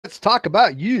Let's talk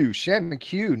about you, Shannon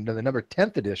Q, the number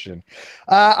 10th edition.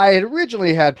 I had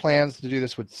originally had plans to do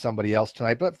this with somebody else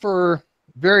tonight, but for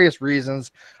various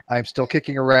reasons, I'm still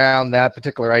kicking around that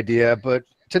particular idea. But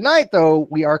tonight, though,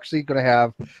 we are actually going to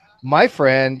have my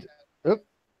friend. Oh,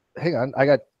 hang on,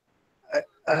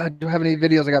 do I have any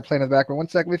videos I got playing in the background? 1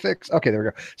 second, we fix. Okay, there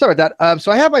we go. Sorry about that.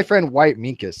 So I have my friend Wyatt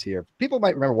Mickas here. People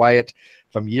might remember Wyatt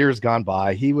from years gone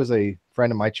by. He was a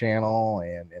friend of my channel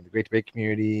and the Great Debate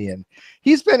community, and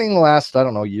he's spending the last, I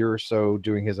don't know, year or so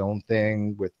doing his own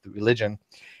thing with religion.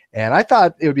 And I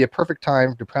thought it would be a perfect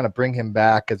time to kind of bring him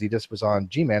back because he just was on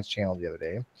G-Man's channel the other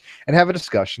day and have a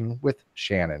discussion with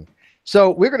Shannon.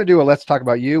 So we're going to do a Let's Talk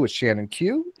About You with Shannon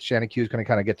Q. Shannon Q is going to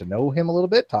kind of get to know him a little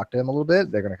bit, talk to him a little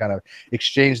bit. They're going to kind of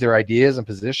exchange their ideas and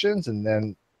positions. And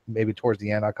then maybe towards the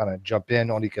end, I'll kind of jump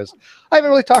in only because I haven't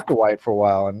really talked to Wyatt for a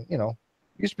while. And, you know,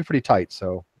 he used to be pretty tight.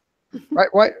 So, right,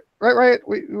 Wyatt,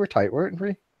 we were tight, weren't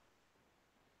we?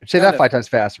 Say Kind that of. 5 times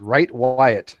fast. Right,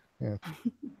 Wyatt. Yeah.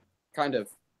 Kind of.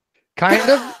 Kind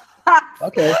of?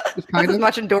 Okay. Just kind That's of. as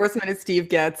much endorsement as Steve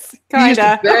gets. He used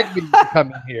to Kinda. beg me to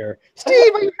come in here.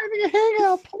 Steve, are you having a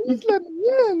hangout? Please let me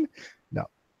in.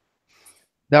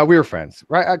 No, we were friends,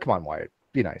 right? Come on, Wyatt.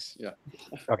 Be nice. Yeah.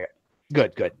 Okay.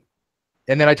 Good.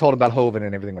 And then I told him about Hovind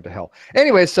and everything went to hell.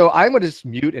 Anyway, so I'm going to just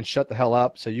mute and shut the hell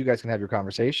up so you guys can have your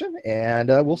conversation, and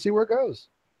we'll see where it goes.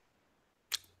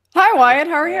 Hi, Wyatt.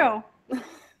 How are you?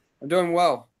 I'm doing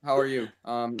well. How are you?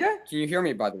 Good. Can you hear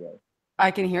me, by the way? I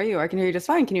can hear you. I can hear you just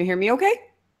fine. Can you hear me okay?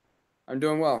 I'm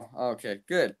doing well. Okay,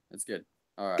 good. That's good.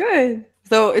 All right. Good.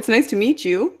 So it's nice to meet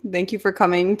you. Thank you for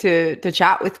coming to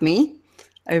chat with me.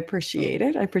 I appreciate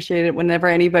it. I appreciate it whenever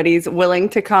anybody's willing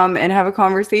to come and have a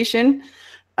conversation,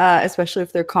 especially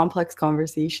if they're complex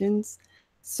conversations.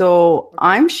 So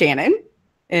I'm Shannon,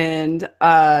 and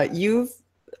I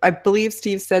believe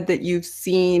Steve said that you've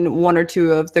seen 1 or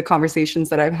 2 of the conversations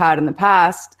that I've had in the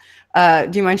past.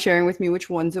 Do you mind sharing with me which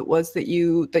ones it was that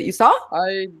you saw?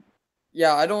 I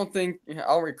don't think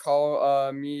I'll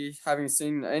recall me having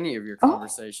seen any of your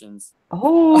conversations.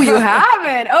 Oh, you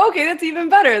haven't? Okay, that's even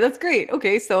better. That's great.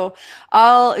 Okay, so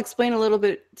I'll explain a little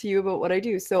bit to you about what I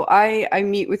do. So I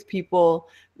meet with people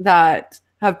that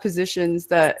have positions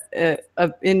that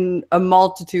in a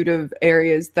multitude of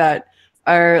areas that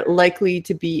are likely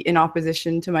to be in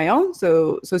opposition to my own.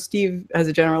 So Steve has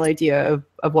a general idea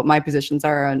of what my positions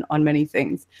are on many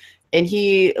things. And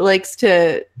he likes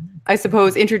to, I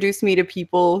suppose, introduce me to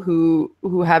people who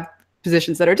have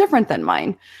positions that are different than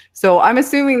mine. So I'm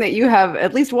assuming that you have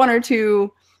at least 1 or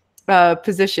 2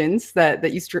 positions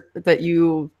that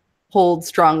you hold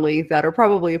strongly that are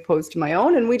probably opposed to my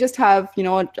own, and we just have, you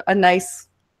know, a nice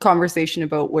conversation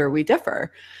about where we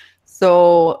differ.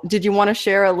 So did you want to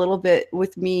share a little bit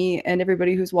with me and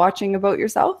everybody who's watching about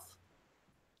yourself?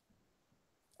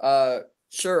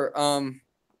 Sure.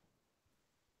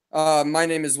 My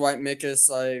name is Wyatt Mickas.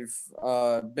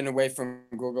 I've been away from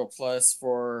Google Plus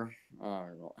for I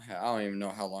don't even know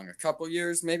how long, a couple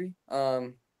years maybe.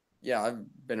 Yeah, I've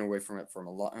been away from it for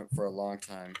a long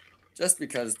time, just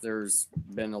because there's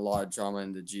been a lot of drama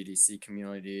in the GDC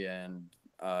community, and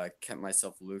kept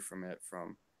myself aloof from it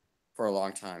for a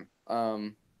long time.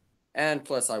 And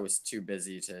plus I was too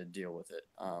busy to deal with it.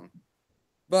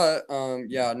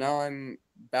 Yeah, now I'm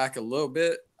back a little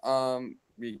bit.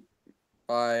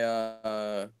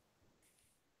 By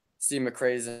Steve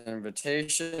McRae's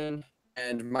invitation,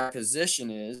 and my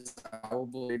position is I will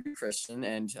believe in Christian,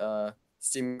 and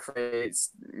Steve McRae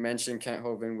mentioned Kent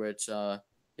Hovind, which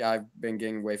I've been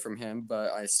getting away from him,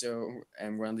 but I still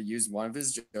am willing to use one of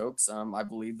his jokes. I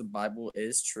believe the Bible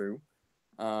is true.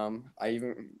 I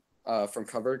even from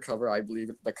cover to cover, I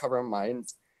believe the cover of mine.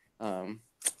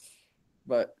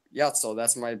 But yeah, so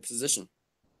that's my position.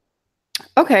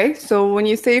 Okay, so when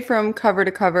you say from cover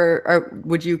to cover,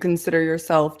 would you consider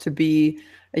yourself to be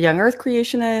a young Earth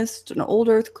creationist, an old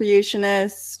Earth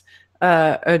creationist?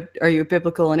 Are you a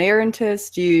biblical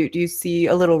inerrantist? Do you see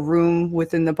a little room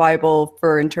within the Bible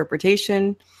for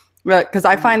interpretation? Because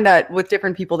I find that with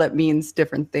different people, that means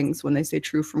different things when they say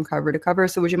true from cover to cover.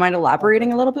 So would you mind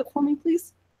elaborating a little bit for me,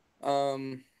 please?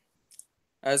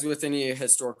 As with any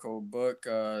historical book,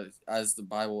 as the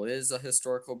Bible is a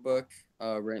historical book,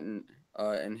 written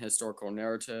in historical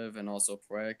narrative and also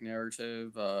poetic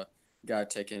narrative, gotta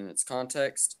take it in its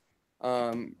context.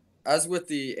 As with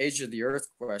the age of the Earth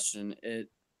question, it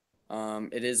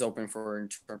is open for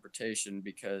interpretation,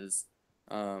 because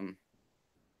I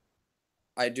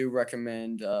do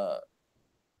recommend the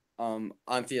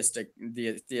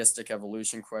theistic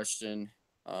evolution question.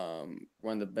 One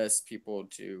of the best people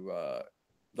to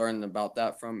learn about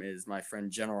that from is my friend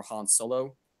General Han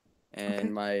Solo,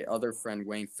 and my other friend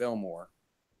Wayne Fillmore.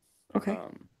 Okay.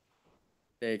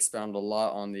 They expound a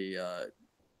lot on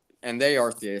and they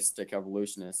are theistic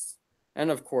evolutionists. And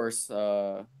of course,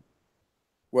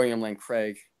 William Lane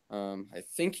Craig, I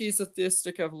think he's a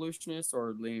theistic evolutionist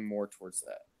or leaning more towards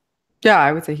that. Yeah,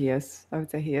 I would say he is. I would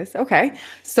say he is. Okay.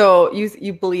 So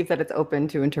you believe that it's open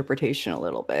to interpretation a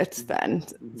little bit then.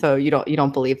 So you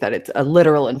don't believe that it's a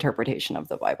literal interpretation of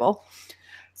the Bible.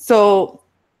 So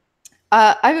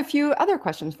I have a few other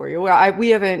questions for you. We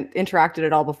haven't interacted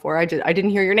at all before. I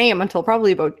didn't hear your name until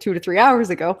probably about 2 to 3 hours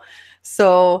ago.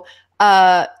 So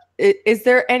is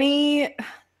there any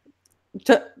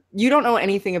you don't know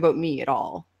anything about me at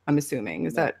all, I'm assuming.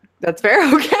 That's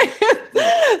fair? Okay.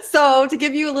 So to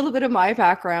give you a little bit of my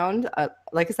background,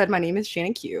 like I said, my name is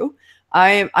Shannon Q.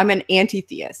 I'm an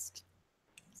anti-theist.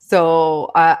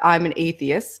 So I'm an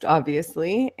atheist,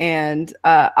 obviously, and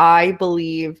I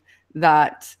believe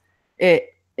that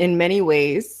in many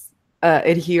ways,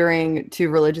 adhering to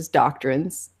religious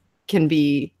doctrines can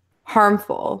be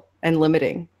harmful and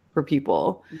limiting for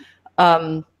people.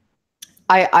 I'm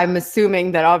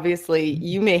assuming that obviously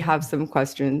you may have some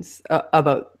questions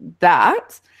about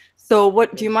that. So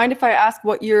do you mind if I ask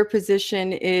what your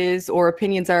position is or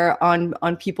opinions are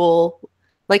on people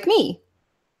like me?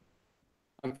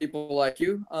 On people like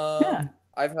you, Yeah.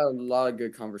 I've had a lot of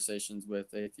good conversations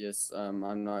with atheists.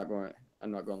 I'm not going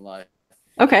to lie.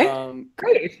 Okay.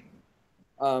 Great.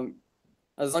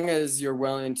 As long as you're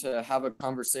willing to have a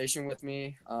conversation with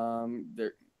me,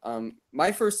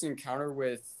 my first encounter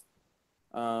with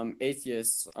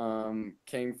atheists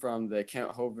came from the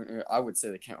Kent Hovind, I would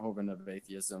say the Kent Hovind of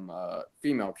atheism,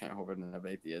 female Kent Hovind of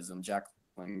atheism,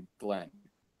 Jacqueline Glenn.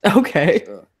 Okay.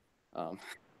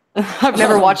 I've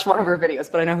never watched one of her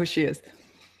videos, but I know who she is.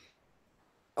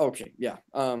 Okay, yeah.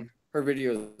 Her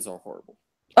videos are horrible.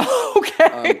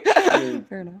 Okay.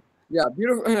 Fair enough. Yeah,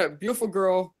 beautiful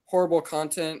girl, horrible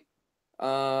content.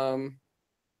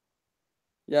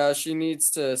 Yeah, she needs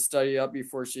to study up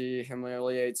before she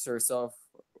humiliates herself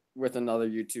with another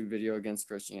YouTube video against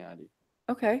Christianity.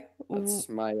 Okay. That's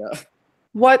my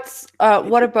what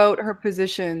about her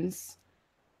positions?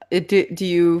 Do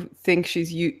you think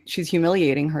she's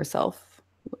humiliating herself?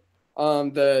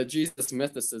 The Jesus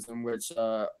mythicism, which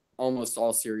almost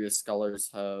all serious scholars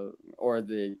have, or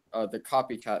the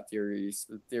copycat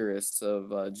theorists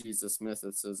of Jesus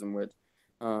mythicism, which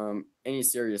any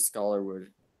serious scholar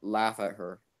would laugh at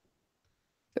her.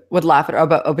 Would laugh at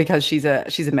her because she's a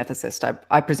mythicist,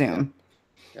 I presume.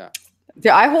 Yeah,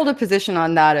 I hold a position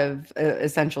on that of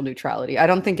essential neutrality. I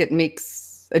don't think it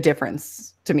makes a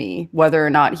difference to me whether or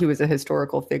not he was a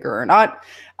historical figure or not.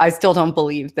 I still don't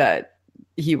believe that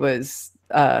he was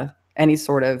any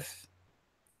sort of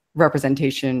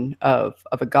representation of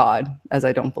a god, as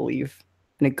I don't believe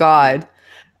in a god.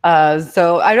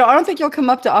 So I don't think you'll come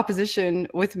up to opposition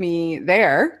with me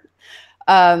there.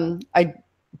 I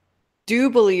do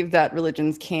believe that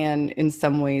religions can, in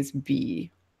some ways,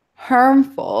 be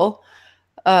harmful.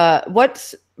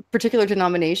 What particular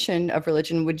denomination of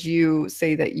religion would you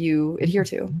say that you adhere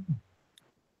to?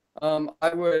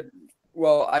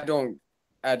 I don't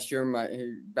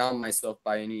bound myself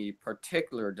by any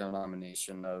particular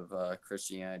denomination of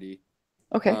Christianity.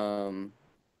 Okay.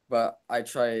 But I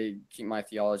try to keep my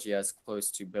theology as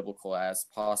close to biblical as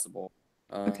possible.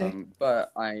 Okay.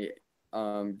 But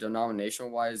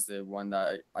denomination wise, the one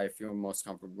that I feel most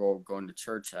comfortable going to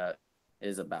church at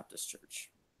is a Baptist church.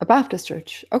 A Baptist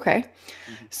church. Okay.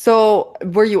 So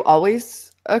were you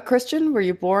always a Christian? Were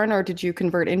you born, or did you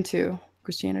convert into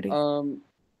Christianity?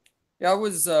 Yeah, I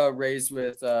was raised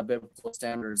with biblical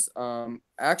standards.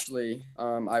 Actually,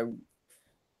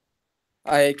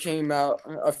 I came out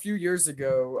a few years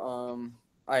ago.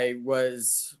 I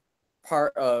was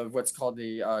part of what's called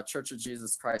the Church of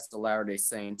Jesus Christ of Latter-day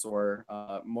Saints, or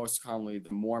most commonly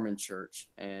the Mormon Church,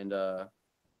 and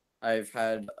I've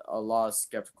had a lot of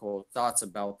skeptical thoughts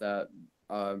about that,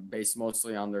 based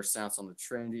mostly on their stance on the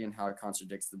Trinity and how it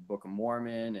contradicts the Book of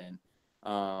Mormon and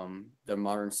the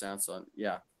modern stance on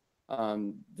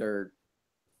their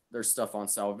stuff on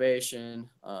salvation.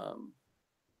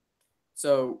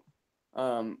 So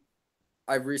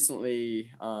I've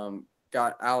recently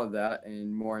got out of that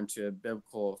and more into a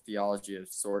biblical theology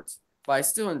of sorts, but I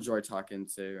still enjoy talking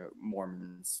to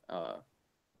Mormons,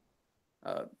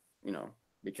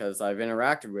 because I've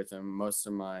interacted with them most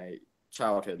of my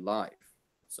childhood life.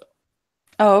 So.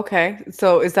 Oh, okay.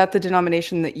 So is that the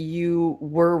denomination that you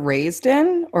were raised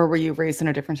in, or were you raised in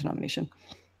a different denomination?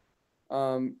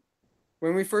 When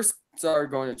we first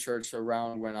started going to church,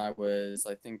 around when I was,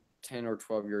 I think, 10 or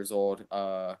 12 years old,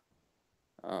 on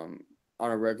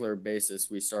a regular basis,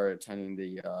 we started attending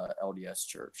the LDS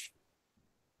church.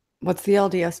 What's the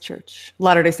LDS Church?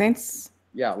 Latter-day Saints?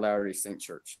 Yeah, Latter-day Saint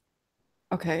Church.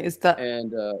 Okay, is that...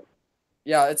 And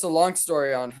yeah, it's a long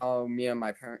story on how me and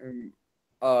my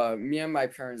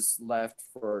parents left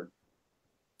for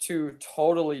two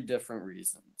totally different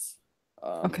reasons.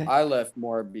 Okay. I left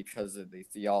more because of the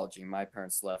theology. My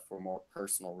parents left for more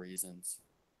personal reasons.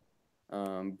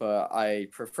 But I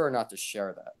prefer not to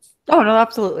share that. Oh, no,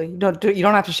 absolutely. You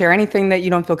don't have to share anything that you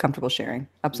don't feel comfortable sharing.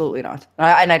 Absolutely not.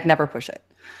 And I'd never push it.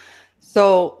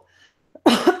 So,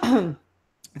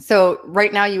 so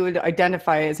right now you would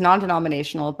identify as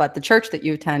non-denominational, but the church that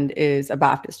you attend is a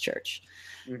Baptist church.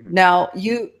 Mm-hmm. Now,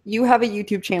 you have a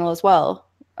YouTube channel as well,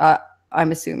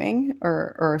 I'm assuming,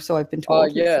 or so I've been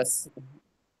told. Yes.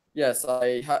 Yes,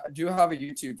 I do have a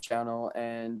YouTube channel,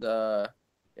 and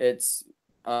it's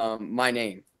my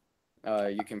name.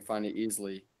 You can find it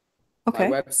easily. Okay.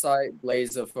 My website,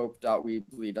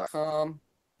 blazeofhope.weebly.com.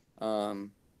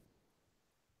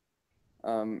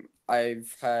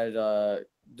 I've had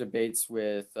debates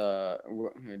with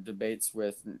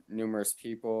numerous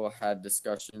people, had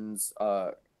discussions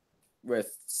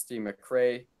with Steve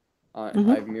McRae.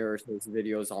 I've mirrored his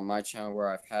videos on my channel where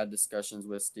I've had discussions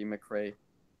with Steve McRae.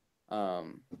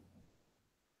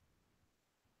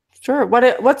 Sure.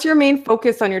 What's your main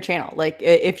focus on your channel? Like,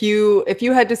 if you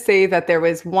had to say that there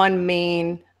was one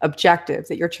main objective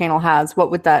that your channel has, what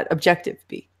would that objective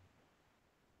be?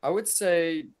 I would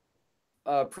say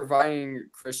providing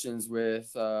Christians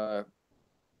with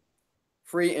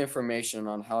free information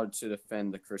on how to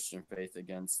defend the Christian faith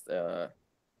against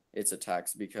its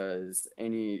attacks, because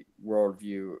any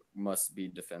worldview must be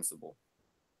defensible.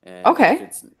 And okay.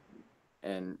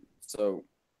 And so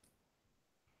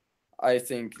I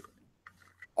think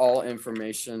all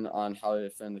information on how to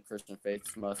defend the Christian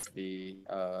faith must be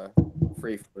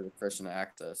free for the Christian to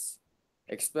access,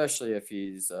 especially if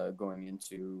he's going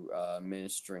into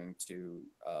ministering to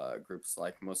groups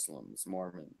like Muslims,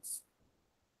 Mormons,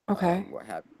 okay, what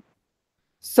have you.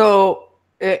 So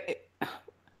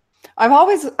I've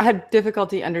always had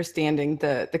difficulty understanding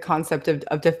the concept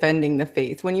of defending the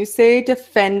faith. When you say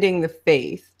defending the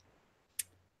faith,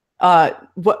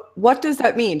 what does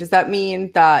that mean? Does that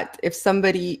mean that if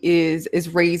somebody is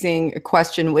raising a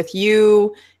question with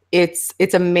you, it's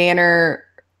a manner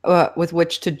with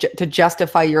which to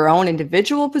justify your own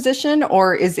individual position,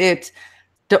 or is it,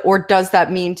 or does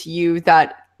that mean to you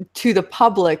that to the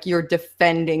public you're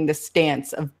defending the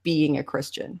stance of being a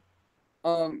Christian?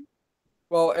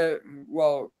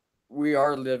 Well, we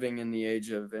are living in the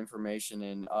age of information,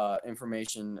 and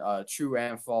information, true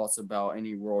and false, about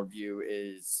any worldview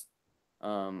is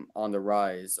on the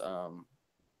rise.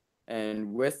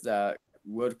 And with that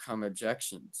would come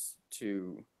objections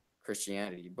to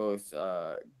Christianity, both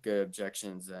good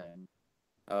objections and,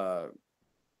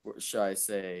 what should I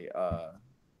say,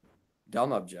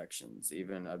 dumb objections,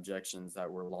 even objections that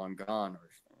were long gone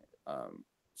or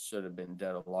should have been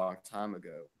dead a long time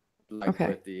ago. Like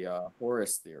with the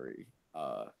Horus theory,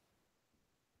 that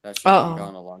should have been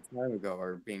gone a long time ago,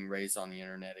 or being raised on the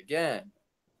internet again,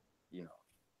 you know.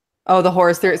 Oh, the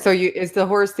Horus theory. So is the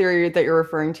Horus theory that you're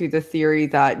referring to the theory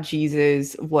that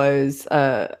Jesus was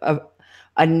a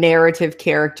narrative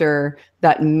character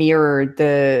that mirrored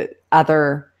the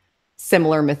other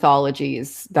similar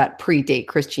mythologies that predate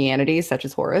Christianity, such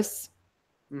as Horus?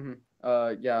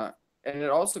 Yeah, and it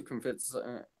also conflicts.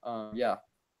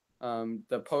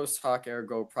 The post hoc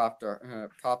ergo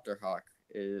propter hoc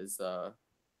is the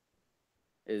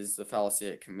fallacy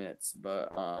it commits,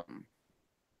 but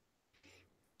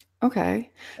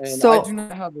okay. And so I do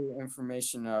not have the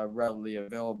information readily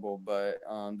available, but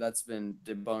that's been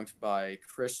debunked by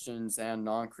Christians and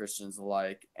non-Christians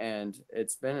alike, and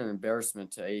it's been an embarrassment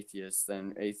to atheists.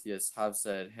 And atheists have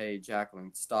said, "Hey,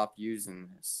 Jacqueline, stop using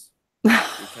this,"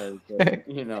 because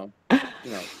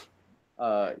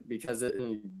because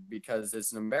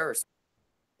it's an embarrassment.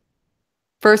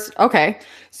 First, okay,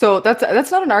 so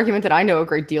that's not an argument that I know a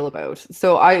great deal about.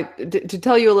 So to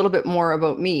tell you a little bit more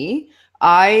about me,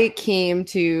 I came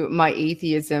to my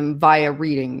atheism via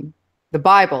reading the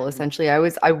Bible. Essentially, I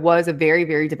was a very,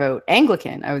 very devout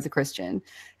Anglican. I was a Christian,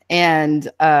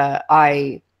 and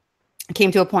I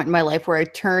came to a point in my life where I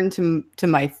turned to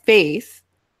my faith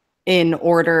in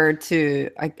order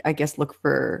to, I guess, look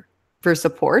for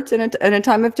support in a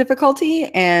time of difficulty.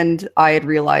 And I had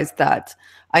realized that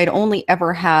I had only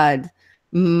ever had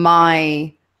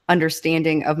my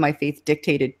understanding of my faith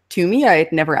dictated to me. I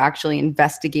had never actually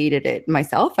investigated it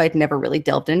myself. I'd never really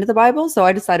delved into the Bible. So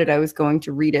I decided I was going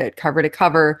to read it cover to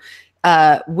cover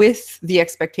with the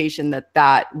expectation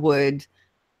that would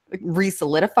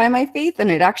re-solidify my faith.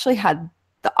 And it actually had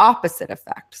the opposite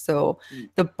effect. So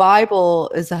the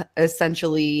Bible is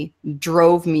essentially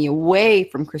drove me away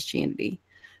from Christianity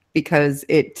because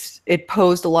it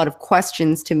posed a lot of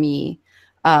questions to me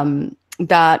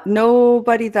that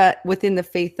nobody that within the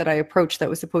faith that I approached that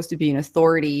was supposed to be an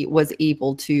authority was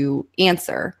able to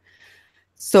answer.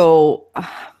 So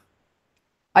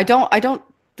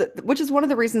which is one of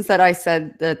the reasons that I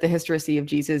said that the historicity of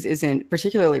Jesus isn't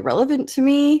particularly relevant to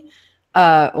me,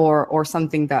 or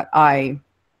something that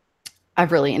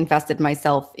I've really invested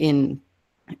myself in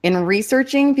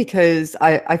researching, because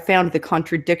I found the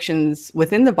contradictions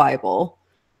within the Bible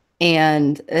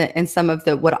and some of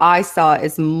what I saw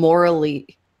as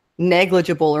morally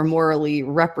negligible or morally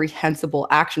reprehensible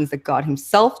actions that God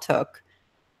himself took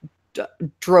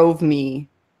drove me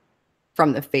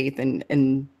from the faith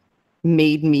and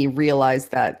made me realize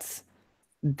that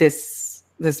this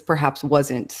perhaps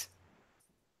wasn't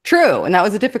true. And that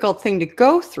was a difficult thing to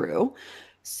go through.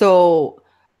 So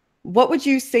what would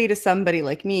you say to somebody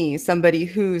like me, somebody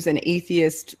who's an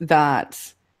atheist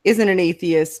that isn't an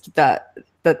atheist,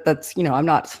 that's, you know, I'm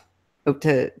not out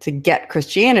to get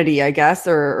Christianity, I guess,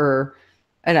 and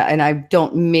I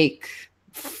don't make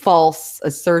false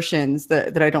assertions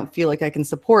that I don't feel like I can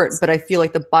support, but I feel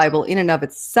like the Bible in and of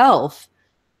itself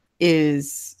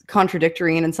is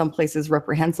contradictory and in some places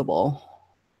reprehensible.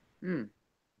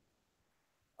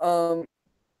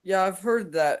 Yeah, I've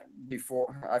heard that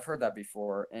before.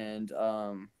 And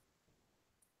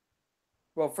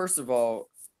well, first of all,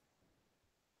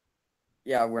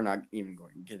 yeah, we're not even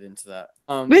going to get into that.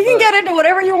 We can get into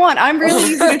whatever you want. I'm really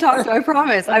easy to talk to, I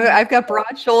promise. I've got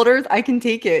broad shoulders. I can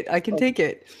take it.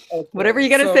 Okay. Whatever you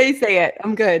gotta say it.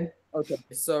 I'm good. Okay,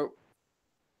 so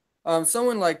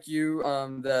someone like you,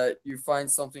 that you find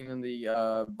something in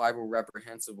the Bible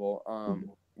reprehensible,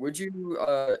 would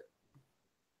you,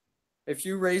 if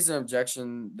you raise an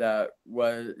objection that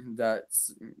when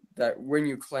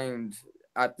you claimed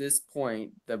at this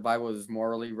point the Bible is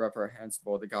morally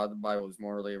reprehensible, the God of the Bible is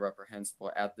morally reprehensible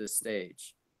at this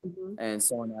stage, and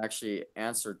someone actually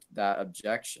answered that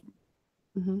objection,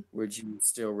 would you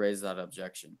still raise that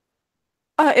objection?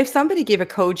 If somebody gave a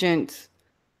cogent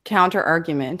counter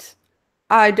argument,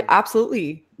 I'd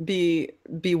absolutely be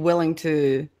willing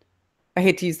to, I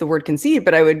hate to use the word concede,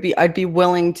 but I'd be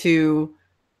willing to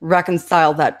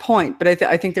reconcile that point. But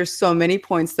I think there's so many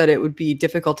points that it would be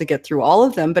difficult to get through all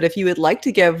of them. But if you would like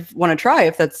to want to try,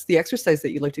 if that's the exercise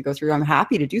that you'd like to go through, I'm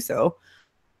happy to do so.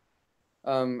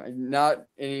 Not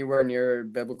anywhere near a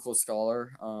biblical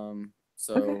scholar.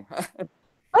 So okay.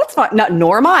 That's fine.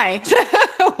 Nor am I.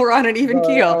 We're on an even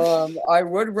keel. I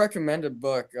would recommend a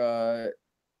book. I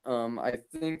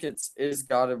think it's Is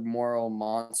God a Moral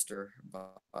Monster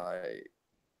by,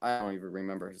 I don't even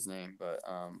remember his name, but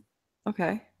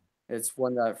okay. It's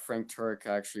one that Frank Turek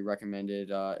actually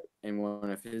recommended in one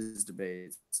of his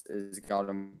debates. Is God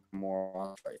a Moral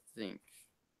Monster, I think.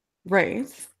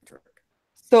 Right.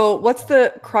 So what's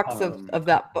the crux of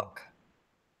that book?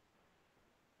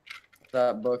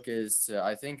 That book is to,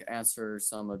 I think, answer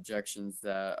some objections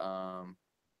that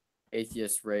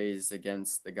atheists raise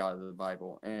against the God of the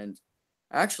Bible. And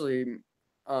actually,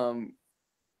 I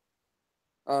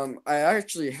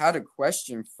actually had a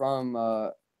question from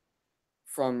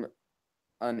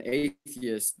an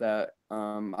atheist that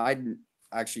I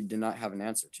actually did not have an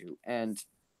answer to. And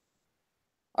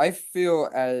I feel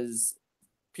as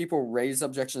people raise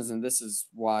objections, and this is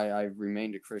why I've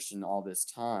remained a Christian all this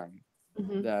time,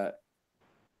 that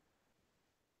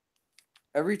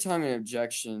every time an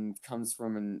objection comes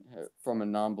from a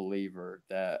non-believer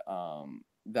that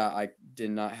I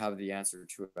did not have the answer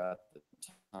to at the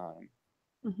time,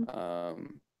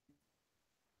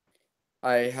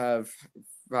 I have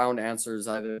found answers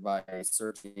either by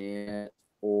searching it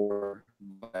or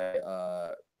by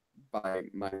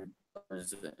my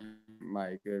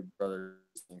good brothers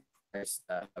in Christ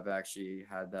that have actually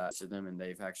had that to them, and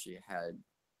they've actually had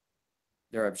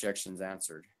their objections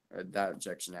answered, or that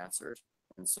objection answered.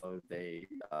 And so they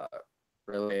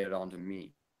relay it on to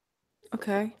me.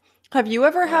 Okay. Have you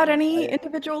ever had any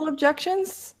individual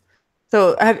objections?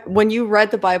 So when you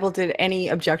read the Bible, did any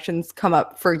objections come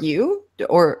up for you,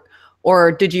 or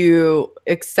did you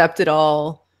accept it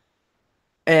all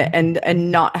and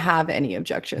not have any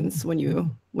objections when you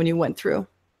went through?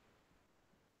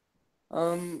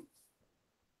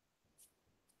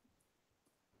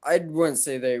 I wouldn't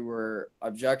say they were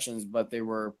objections, but they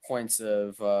were points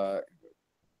of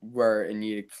where it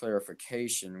needed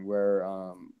clarification, where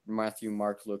Matthew,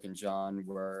 Mark, Luke, and John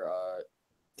were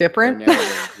different.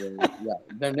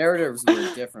 Their narratives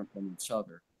were different from each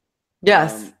other.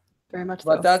 Yes. very much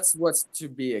But so. that's what's to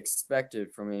be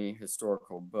expected from any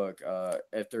historical book.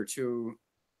 If they're too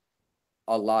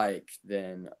alike,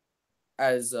 then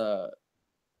as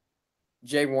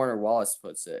J. Warner Wallace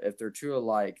puts it, if they're too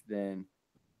alike, then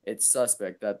it's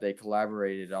suspect that they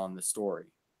collaborated on the story.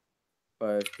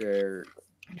 But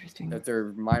Interesting. if there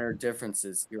are minor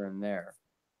differences here and there,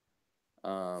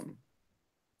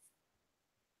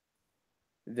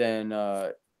 then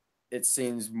it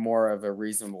seems more of a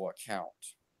reasonable account.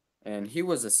 And he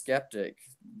was a skeptic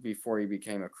before he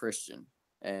became a Christian,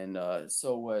 and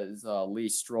so was Lee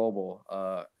Strobel.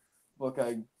 Book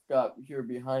I got here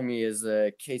behind me is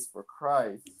A Case for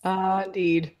Christ.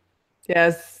 Indeed.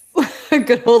 Yes.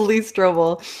 Good old Lee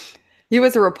Strobel. He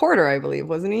was a reporter, I believe,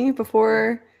 wasn't he,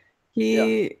 before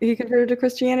he converted to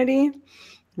Christianity? Yeah.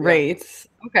 Right.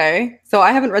 Okay. So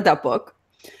I haven't read that book.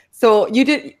 So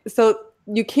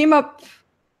you came up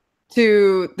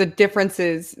to the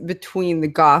differences between the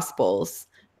gospels,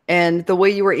 and the way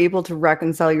you were able to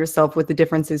reconcile yourself with the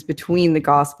differences between the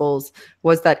gospels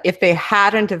was that if they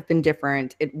hadn't have been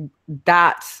different,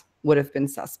 that would have been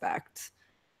suspect,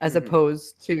 as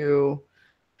opposed to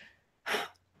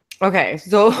okay.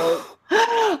 So Well,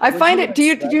 I would find you it. Did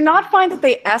you expect- not find that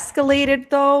they escalated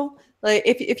though? Like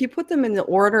if you put them in the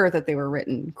order that they were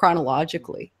written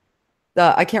chronologically,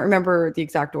 I can't remember the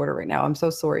exact order right now. I'm so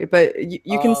sorry, but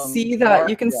you can see that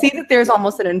Mark, see that there's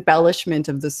almost an embellishment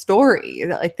of the story.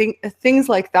 I think things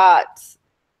like that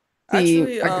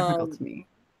Actually, are difficult to me.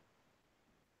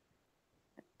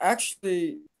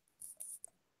 actually,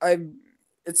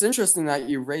 it's interesting that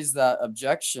you raised that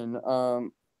objection.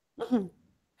 Mhm.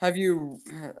 Have you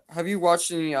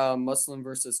watched any Muslim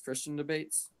versus Christian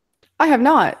debates? I have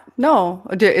not. No.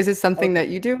 Is it something that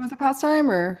Okay. you do as a pastime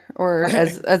or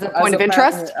as a As point a of pa-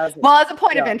 interest? as a- Well, as a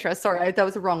point of yeah. interest. Sorry, that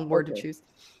was the wrong word to Okay. choose.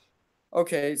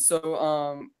 Okay,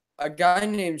 so a guy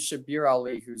named Shabir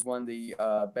Ali, who's one of the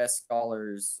best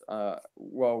scholars,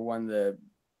 one of the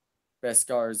best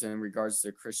scholars in regards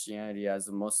to Christianity as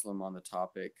a Muslim on the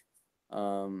topic,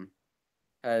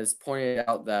 has pointed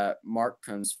out that Mark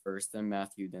comes first, then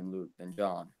Matthew, then Luke, then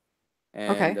John,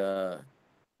 and Okay.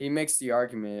 he makes the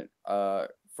argument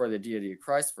for the deity of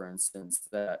Christ, for instance,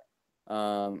 that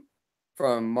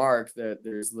from Mark that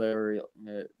there's literally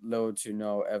little to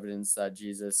no evidence that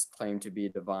Jesus claimed to be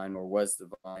divine or was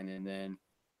divine, and then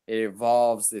it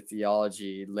evolves the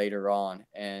theology later on.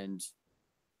 And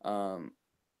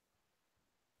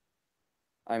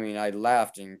I mean, I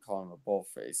laughed and called him a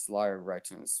bull-faced liar right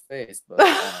to his face, but I'm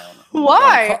not gonna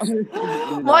Why? call,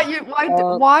 you Why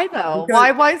know, why though?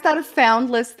 because Why is that a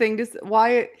foundless thing to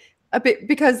why a bit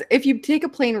because if you take a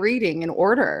plain reading in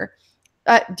order,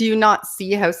 do you not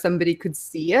see how somebody could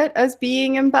see it as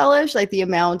being embellished? Like the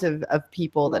amount of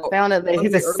people that well, found it, that one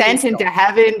of his the ascent earliest into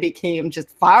heaven became just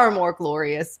far more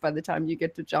glorious by the time you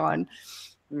get to John.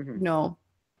 Mhm. No.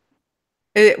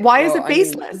 Why is Well, it I mean,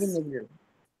 even baseless? if you're,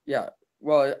 yeah,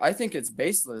 well, I think it's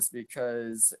baseless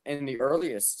because in the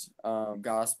earliest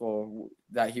gospel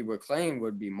that he would claim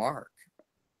would be Mark.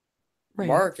 Right.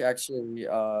 Mark actually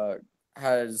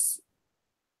has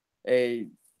a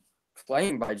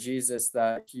claim by Jesus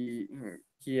that he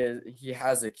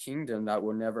has a kingdom that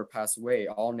will never pass away.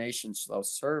 All nations shall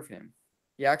serve him.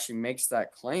 He actually makes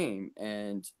that claim,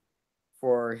 and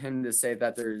for him to say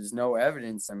that there's no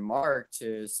evidence in Mark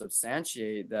to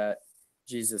substantiate that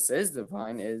Jesus is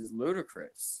divine is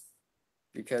ludicrous,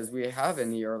 because we have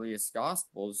in the earliest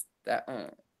gospels that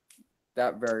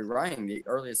very writing, the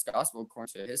earliest gospel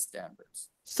according to his standards.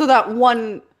 So that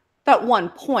one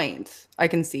point I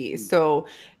can see. So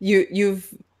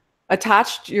you've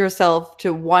attached yourself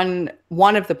to one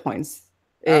of the points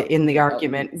in the At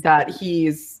argument least. that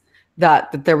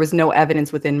that there was no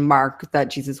evidence within Mark that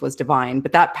Jesus was divine,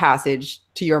 but that passage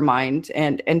to your mind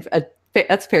and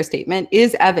that's a fair statement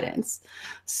is evidence.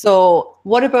 So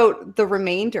what about the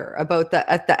remainder about the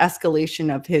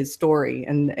escalation of his story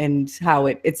and how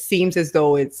it seems as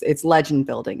though it's legend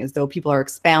building, as though people are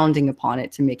expounding upon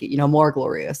it to make it more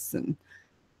glorious and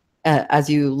as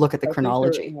you look at the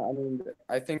chronology.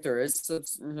 I think there is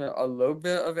a little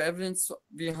bit of evidence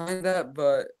behind that,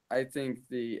 but I think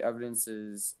the evidence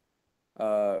is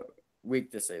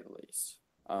weak to say the least.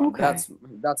 Okay.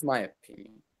 That's my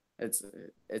opinion.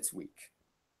 It's weak.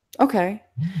 Okay.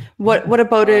 What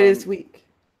about it is Um, weak?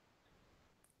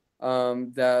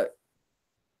 that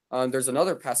there's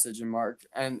another passage in Mark,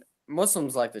 and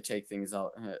Muslims like to take things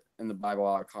out in the Bible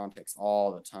out of context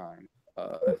all the time.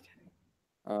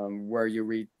 Where you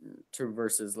read two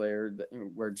verses later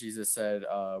where Jesus said,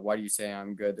 why do you say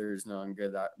I'm good? There is no one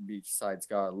good that besides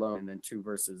God alone. And then two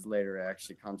verses later, it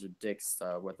actually contradicts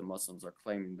what the Muslims are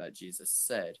claiming that Jesus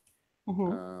said.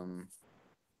 Um,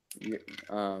 you,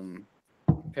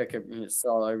 pick up,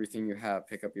 sell everything you have,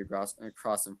 pick up your cross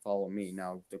and follow me.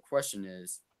 Now the question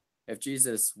is, if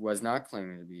Jesus was not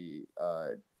claiming to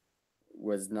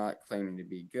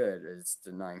be good, is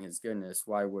denying his goodness,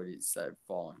 why would he say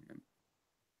follow him?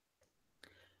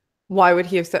 Why would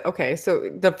he have said? Okay, so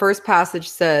the first passage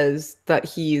says that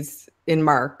he's in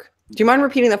Mark. Do you mind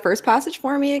repeating the first passage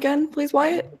for me again, please,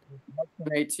 Wyatt?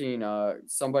 18.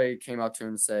 Somebody came up to him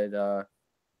and said,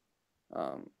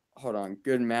 hold on,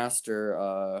 good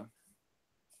master.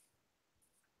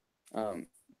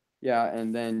 Yeah,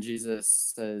 and then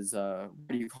Jesus says, "Why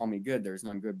do you call me good? There's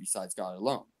none good besides God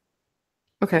alone."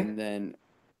 Okay. And then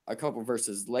a couple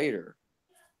verses later,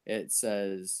 it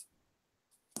says,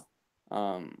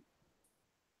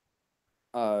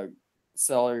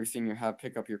 sell everything you have,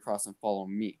 pick up your cross, and follow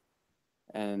me.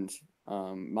 And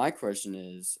my question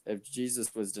is, if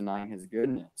Jesus was denying his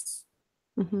goodness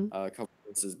a couple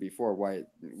verses before,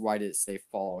 why did it say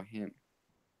follow him?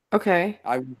 Okay.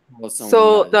 I would follow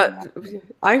So that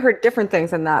I heard different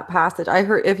things in that passage. I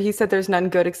heard if he said there's none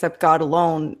good except God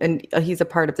alone, and he's a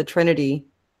part of the Trinity,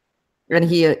 and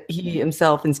he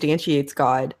himself instantiates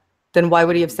God, then why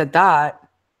would he have said that?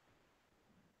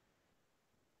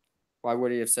 Why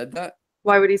would he have said that?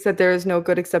 Why would he said there is no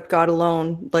good except God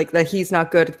alone? Like that he's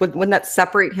not good. Wouldn't that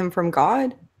separate him from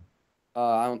God?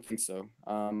 I don't think so.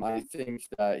 I think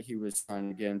that he was trying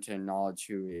to get him to acknowledge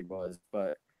who he was,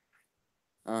 but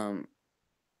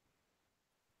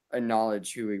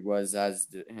acknowledge who he was as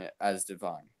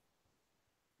divine.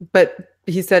 But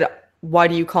he said, "Why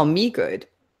do you call me good?"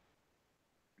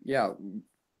 Yeah,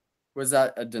 was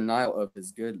that a denial of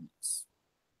his goodness?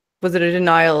 Was it a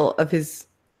denial of his?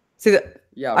 See that?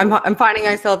 Yeah, I'm finding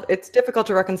myself. It's difficult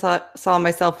to reconcile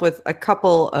myself with a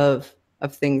couple of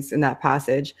things in that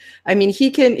passage. I mean, he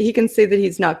can say that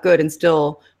he's not good and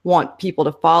still want people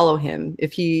to follow him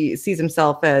if he sees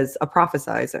himself as a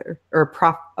prophesizer or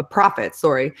a prophet.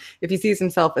 Sorry, if he sees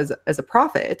himself as a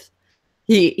prophet,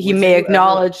 he may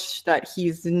acknowledge that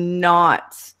he's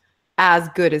not as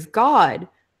good as God,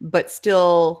 but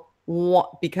still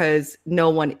because no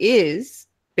one is,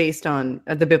 based on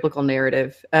the biblical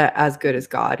narrative, as good as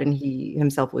God, and he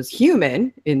himself was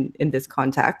human in this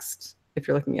context. If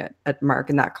you're looking at Mark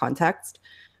in that context,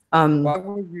 why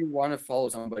would you want to follow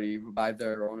somebody who, by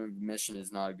their own admission,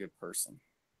 is not a good person?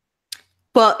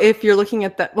 Well, if you're looking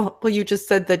at that, well, you just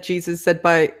said that Jesus said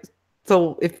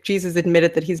so if Jesus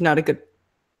admitted that he's not a good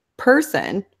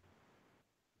person,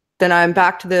 then I'm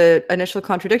back to the initial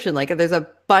contradiction. Like there's a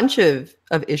bunch of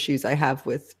issues I have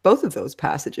with both of those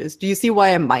passages. Do you see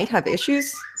why I might have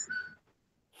issues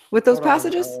with those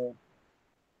passages?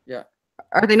 Yeah.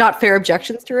 Are they not fair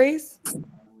objections to raise?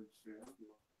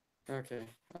 Okay.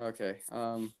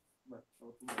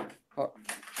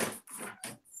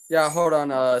 Yeah, hold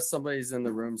on. Somebody's in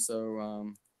the room,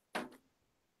 so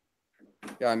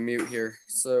yeah, I'm mute here.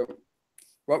 So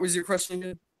what was your question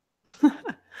again?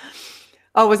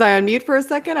 Oh, was I on mute for a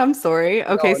second? I'm sorry.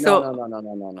 Okay, no.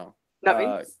 Not me?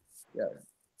 Yeah.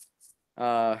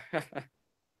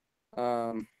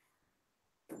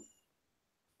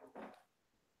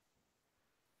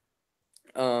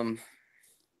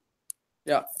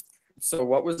 Yeah. So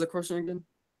what was the question again?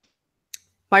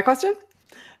 My question?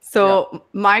 So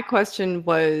my question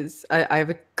was, I have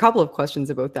a couple of questions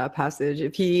about that passage.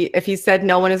 If he said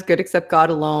no one is good except God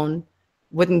alone,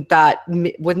 wouldn't that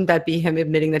be him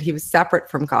admitting that he was separate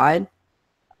from God?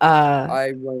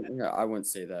 I wouldn't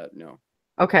say that. No.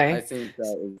 Okay. I think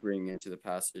that is bringing into the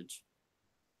passage.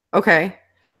 Okay,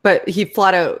 but he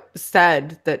flat out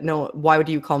said that why would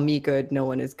you call me good? No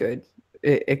one is good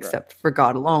except for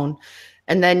God alone.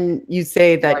 And then you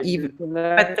say that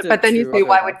but then you say,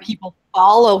 why would people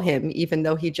follow him even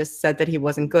though he just said that he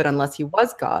wasn't good unless he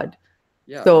was God?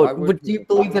 Yeah. So do you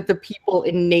believe that the people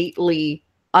innately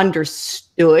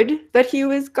understood that he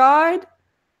was God?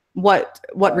 What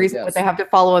reason would they have to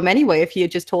follow him anyway if he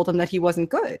had just told them that he wasn't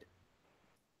good?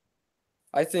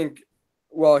 I think,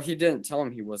 well, he didn't tell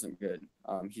him he wasn't good.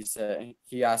 He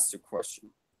asked a question.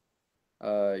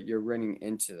 You're running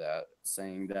into that,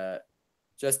 saying that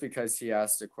just because he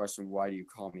asked a question, why do you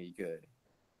call me good?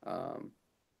 But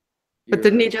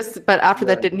after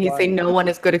that, didn't he say no one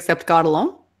is good except God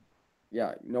alone?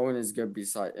 Yeah, no one is good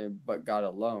but God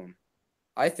alone.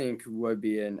 I think would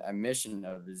be an admission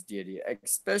of his deity,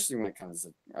 especially when it comes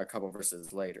a couple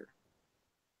verses later.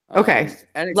 Okay,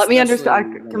 let me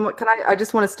understand. Can I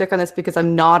just want to stick on this because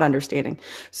I'm not understanding.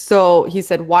 So he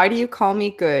said, why do you call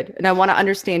me good? And I want to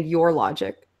understand your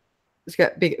logic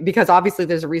because obviously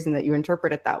there's a reason that you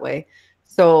interpret it that way.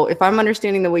 So if I'm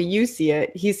understanding the way you see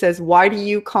it, he says, why do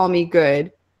you call me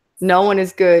good? no one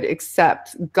is good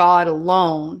except God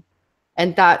alone.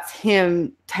 And that's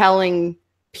him telling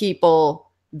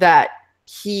people that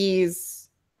he is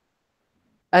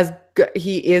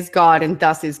God and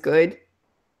thus is good.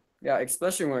 Yeah,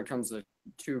 especially when it comes to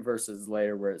 2 verses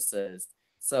later where it says,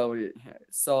 sell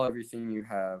everything you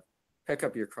have, pick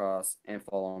up your cross, and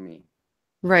follow me.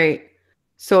 Right.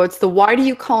 So it's the why do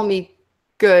you call me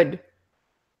good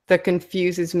that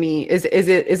confuses me. Is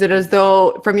it as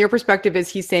though, from your perspective, is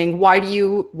he saying, why do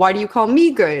you call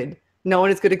me good? No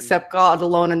one is good except God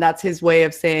alone, and that's his way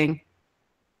of saying,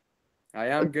 I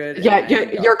am good. Yeah, and I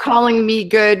am you're God. calling me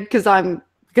good because I'm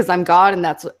God, and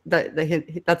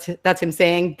that's him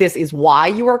saying, this is why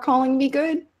you are calling me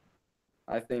good.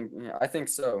 I think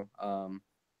so.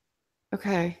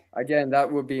 Okay. Again,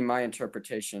 that would be my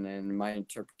interpretation, and my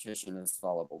interpretation is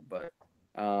fallible. But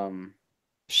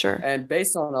Sure. and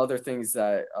based on other things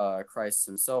that Christ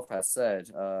himself has said,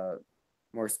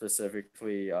 more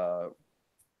specifically,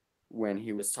 when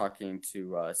he was talking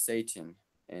to Satan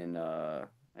in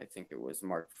I think it was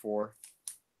Mark 4.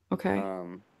 Okay.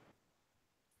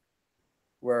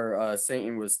 Where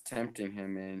Satan was tempting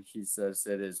him, and he says,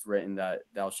 it is written that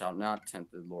thou shalt not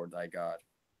tempt the Lord thy God.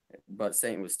 But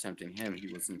Satan was tempting him. He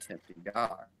wasn't tempting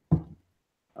God.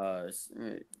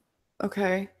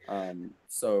 Okay.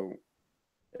 So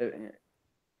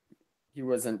he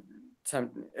wasn't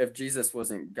if Jesus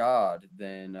wasn't God,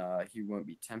 then he wouldn't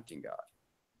be tempting God.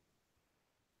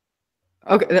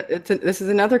 Okay, this is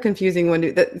another confusing one.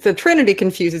 The Trinity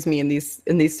confuses me in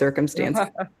these circumstances.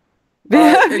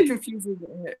 It confuses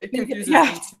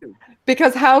Yeah. me too.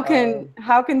 Because how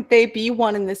can they be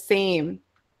one and the same,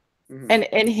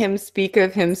 and him speak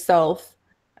of himself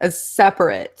as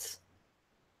separate,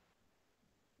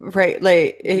 right?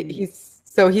 Like he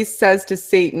says to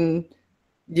Satan,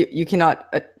 you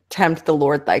cannot tempt the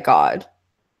Lord thy God.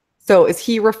 So is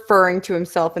he referring to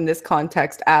himself in this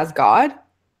context as God?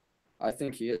 I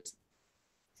think he is.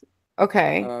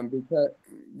 Okay.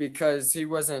 Because he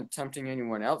wasn't tempting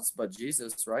anyone else but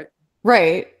Jesus, right?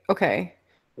 Right. Okay.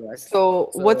 Correct. So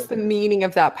what's the meaning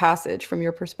of that passage from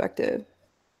your perspective?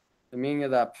 The meaning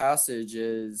of that passage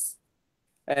is,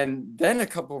 and then a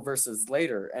couple verses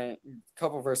later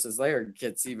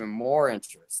gets even more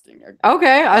interesting.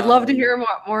 Okay, I'd love to hear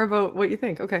more about what you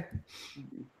think. Okay.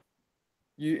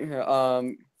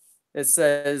 It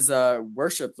says,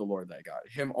 worship the Lord thy God.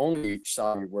 Him only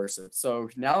shall you worship. So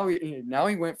now he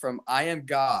went from I am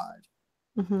God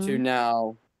to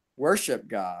now worship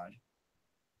God.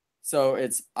 So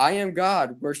it's I am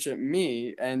God, worship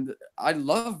me. And I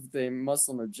love the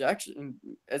Muslim objection.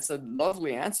 It's a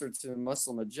lovely answer to the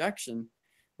Muslim objection.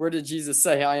 Where did Jesus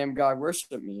say, I am God,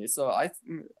 worship me? So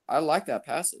I like that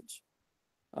passage.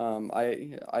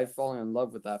 I've fallen in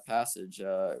love with that passage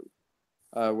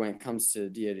when it comes to the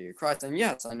deity of Christ. And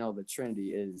yes, I know the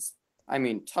Trinity is,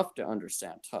 tough to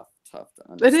understand. Tough to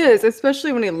understand. It is,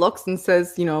 especially when he looks and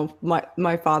says,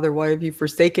 my Father, why have you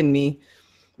forsaken me?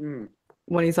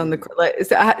 When he's on the,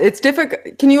 it's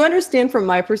difficult. Can you understand from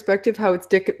my perspective how it's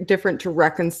different to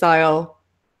reconcile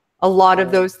a lot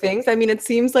of those things? It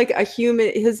seems like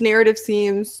his narrative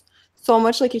seems so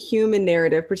much like a human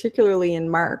narrative, particularly in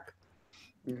Mark.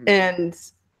 And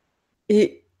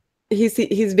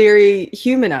he's very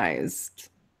humanized.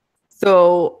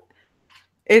 So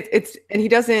it's and he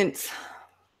doesn't,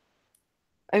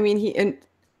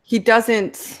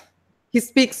 he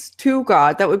speaks to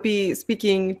God. That would be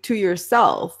speaking to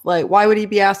yourself. Like, why would he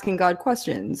be asking God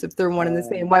questions if they're one and the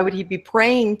same? Why would he be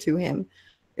praying to him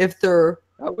if they're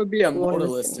that would be a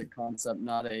modalistic concept,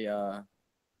 not a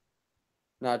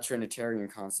Trinitarian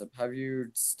concept. Have you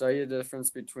studied the difference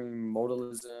between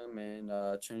modalism and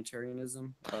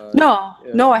Trinitarianism?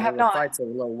 No, I have not. Fights a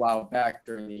little while back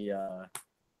during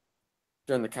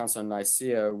the Council of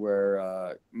Nicaea,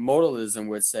 where modalism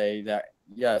would say that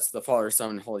yes, the Father,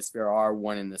 Son, and Holy Spirit are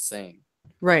one and the same.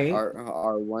 Right.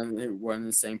 Are one and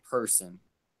the same person,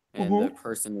 and the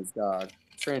person is God.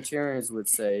 Trinitarians would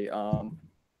say,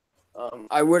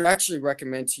 I would actually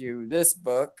recommend to you this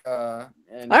book.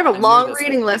 And I have a long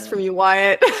reading list from you,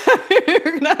 Wyatt. You're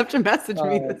gonna have to message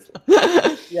me this.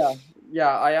 Yeah.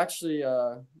 I actually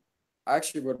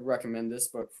would recommend this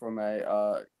book from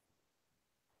a.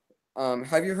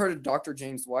 Have you heard of Dr.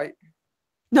 James White?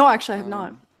 No, actually, I have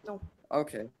not. No.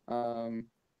 Okay.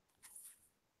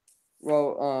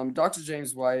 Well, Dr.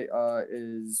 James White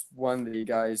is one of the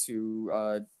guys who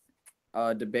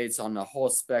debates on the whole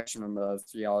spectrum of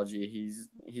theology.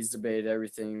 He's debated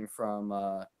everything from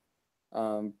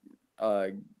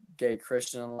Gay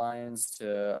Christian Alliance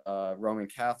to Roman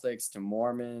Catholics to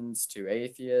Mormons to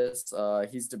atheists.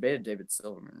 He's debated David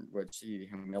Silverman, which he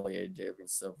humiliated David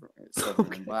Silverman.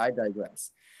 Okay. But I digress.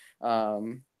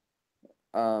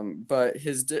 But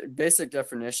his basic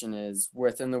definition is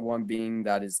within the one being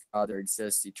that is God, there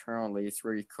exists eternally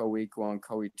three co-equal and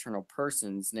co-eternal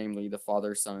persons, namely the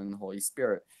Father, Son, and the Holy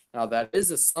Spirit. Now, that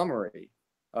is a summary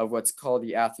of what's called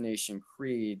the Athanasian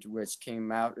Creed, which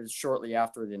came out shortly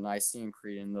after the Nicene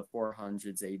Creed in the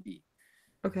 400s AD.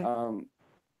 Okay.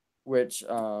 Which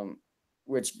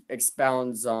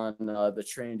expounds on the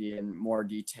Trinity in more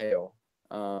detail.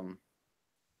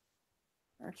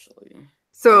 Actually.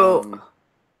 So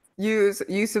you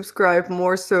subscribe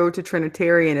more so to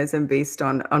Trinitarianism based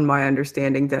on my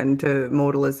understanding than to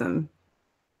modalism.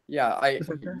 Yeah,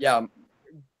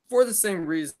 for the same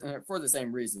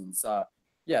reasons.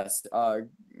 Yes,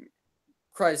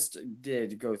 Christ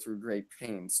did go through great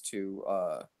pains to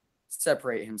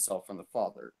separate himself from the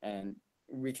Father, and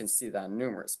we can see that in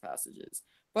numerous passages.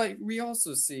 But we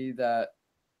also see that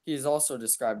he's also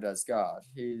described as God.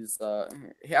 He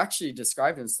actually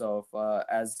described himself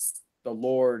as the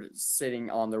Lord sitting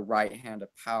on the right hand of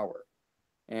power,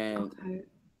 and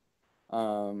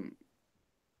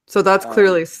so that's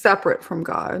clearly separate from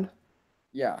God.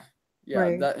 Yeah.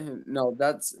 Right.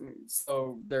 That's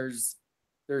so. There's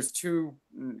two.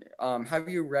 Have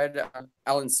you read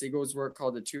Alan Siegel's work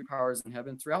called "The Two Powers in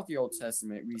Heaven"? Throughout the Old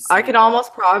Testament, we see I can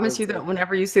almost promise you that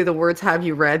whenever you say the words "have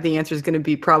you read," the answer is going to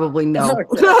be probably no.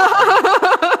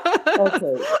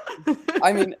 Okay.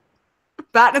 I mean,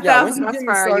 bat in 1,000. That's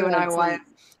far. You and I, Wyatt.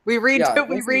 We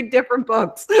read different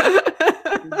books.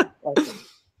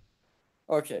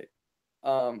 Okay.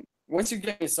 Once you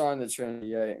get me started on the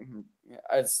Trinity,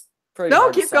 it's pretty.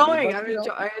 No, keep going.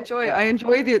 I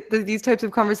enjoy these types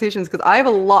of conversations because I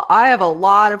have a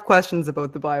lot of questions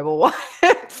about the Bible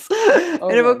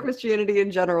and about Christianity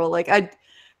in general. Like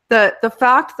the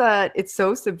fact that it's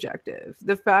so subjective,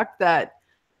 the fact that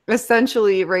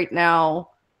essentially right now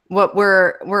what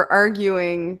we're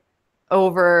arguing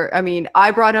over, I mean,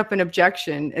 I brought up an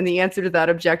objection, and the answer to that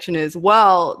objection is,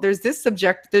 well, there's this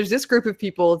group of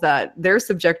people that their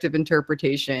subjective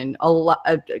interpretation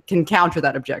can counter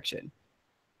that objection.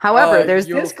 However, there's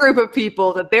this group of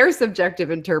people that their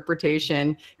subjective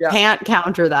interpretation can't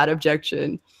counter that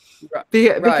objection.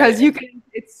 Because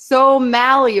it's so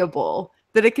malleable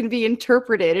that it can be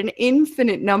interpreted an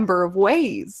infinite number of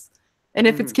ways. And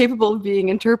if it's capable of being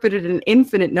interpreted an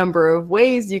infinite number of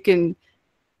ways, you can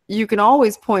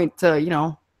always point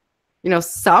to,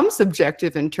 some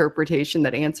subjective interpretation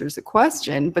that answers a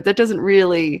question, but that doesn't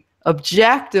really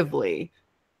objectively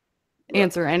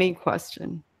answer any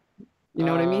question. You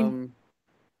know what I mean?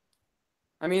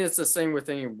 I mean, it's the same with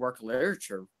any work of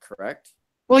literature, correct?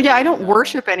 Well, yeah, I don't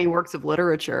worship any works of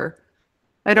literature.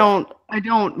 I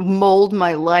don't mold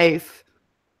my life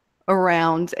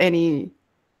around any,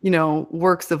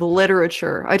 works of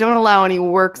literature. I don't allow any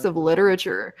works of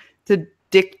literature to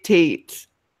dictate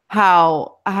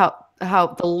how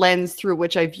the lens through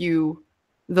which I view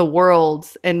the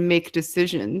world and make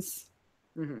decisions.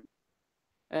 Mm-hmm.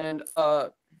 And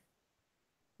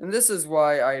this is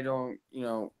why I don't,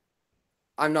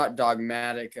 I'm not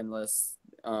dogmatic unless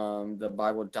the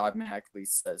Bible dogmatically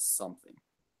says something.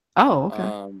 Oh,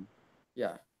 okay.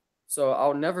 Yeah. So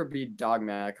I'll never be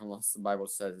dogmatic unless the Bible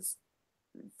says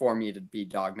for me to be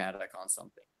dogmatic on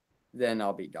something. Then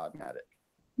I'll be dogmatic.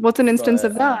 What's an instance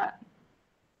of that?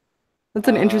 That's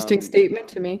an interesting statement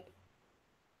to me.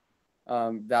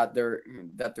 That there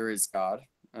is God.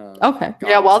 Okay. God,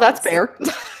 yeah, well, that's fair.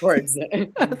 For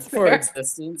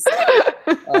existence.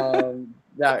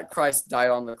 That Christ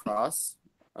died on the cross.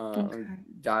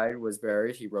 Died, was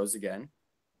buried, he rose again.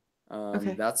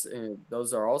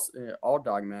 Those are all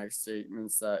dogmatic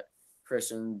statements that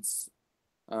Christians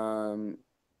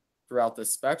throughout the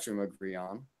spectrum agree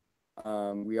on.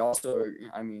 We also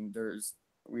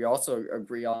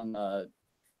agree on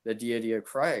the deity of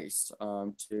Christ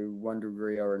to one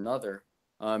degree or another,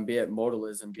 be it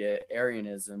modalism, be it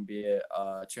Arianism, be it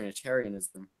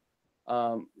Trinitarianism.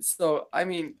 So I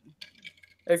mean,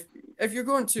 if you're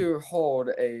going to hold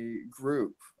a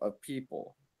group of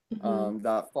people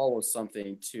that follow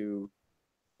something to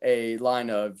a line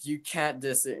of you can't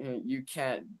disagree,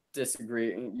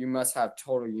 you must have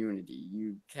total unity,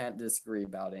 you can't disagree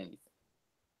about anything.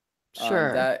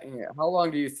 Sure. How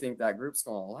long do you think that group's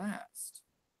going to last?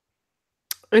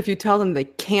 If you tell them they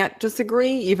can't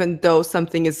disagree, even though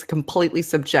something is completely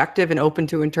subjective and open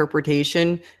to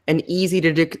interpretation and easy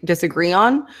to disagree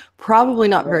on, probably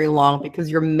not very long,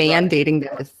 because you're mandating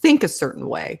them to think a certain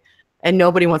way, and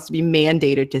nobody wants to be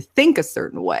mandated to think a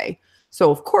certain way. So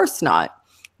of course not.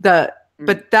 But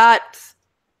that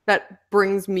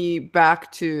brings me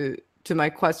back to my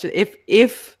question.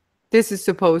 If this is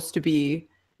supposed to be,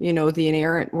 the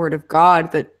inerrant word of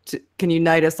God that can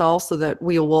unite us all so that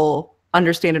we will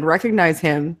understand and recognize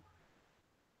him,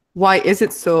 why is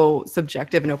it so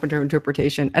subjective and open to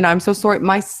interpretation? And I'm so sorry,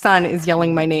 my son is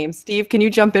yelling my name. Steve, can you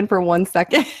jump in for 1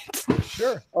 second?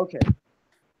 Sure. Okay.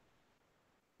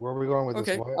 Where are we going with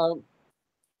this? Wyatt?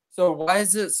 So why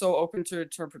is it so open to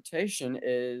interpretation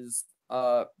is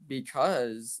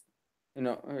because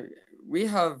we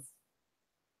have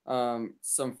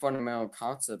some fundamental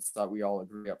concepts that we all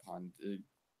agree upon.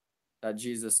 That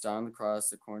Jesus died on the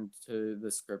cross according to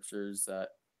the scriptures, that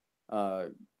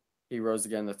he rose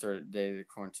again the third day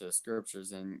according to the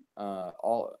scriptures, and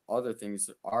all other things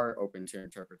are open to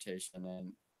interpretation,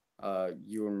 and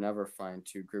you will never find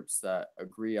two groups that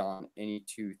agree on any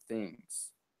two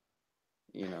things.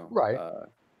 Right.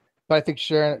 But I think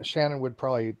Shannon would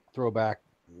probably throw back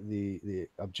the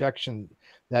objection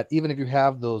that even if you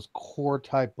have those core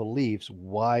type beliefs,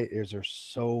 why is there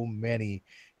so many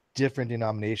different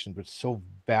denominations with so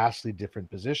vastly different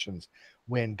positions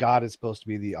when God is supposed to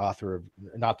be the author of,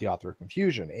 not the author of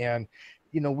confusion? And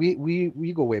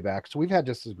we go way back, so we've had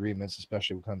disagreements,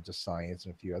 especially when it comes to science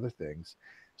and a few other things.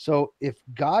 So if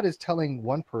God is telling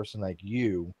one person like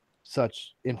you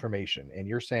such information, and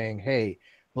you're saying, hey,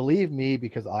 believe me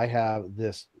because I have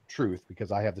this truth,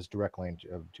 because I have this direct line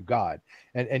to God,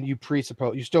 and you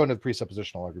presuppose, you still into the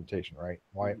presuppositional argumentation, right?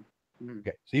 Why? Mm-hmm.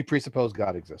 Okay, so you presuppose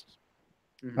God exists.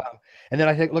 Mm-hmm. And then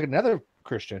I look at another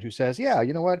Christian who says, yeah,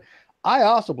 you know what? I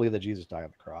also believe that Jesus died on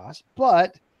the cross,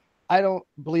 but I don't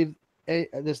believe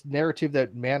this narrative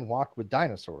that man walked with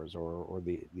dinosaurs, or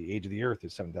the age of the earth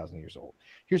is 7,000 years old.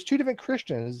 Here's two different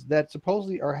Christians that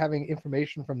supposedly are having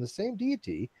information from the same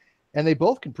deity, and they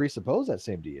both can presuppose that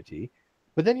same deity.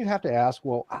 But then you have to ask,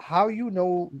 well, how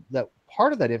that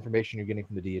part of that information you're getting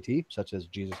from the deity, such as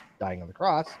Jesus dying on the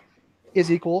cross, is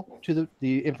equal to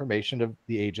the information of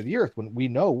the age of the earth, when we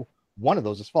know one of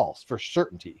those is false for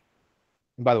certainty.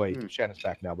 And by the way, Shannon's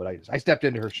back now, but I stepped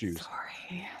into her shoes.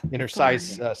 Sorry. In her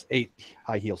size 8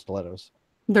 high heel stilettos.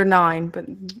 They're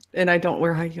 9, and I don't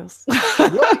wear high heels.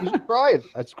 Well, you should try it.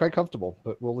 It's quite comfortable,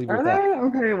 but we'll leave it Are at they? that.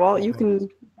 Okay, well, you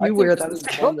wear them.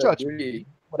 Don't judge me.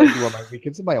 What I do on my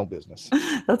weekends is my own business.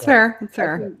 That's fair. That's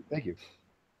fair. Thank you.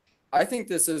 I think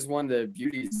this is one of the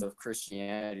beauties of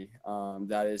Christianity,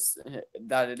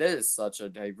 that it is such a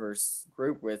diverse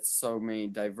group with so many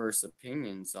diverse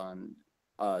opinions on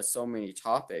so many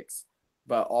topics,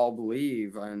 but all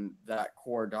believe in that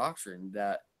core doctrine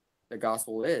that the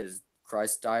gospel is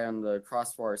Christ died on the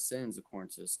cross for our sins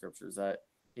according to the scriptures, that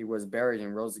he was buried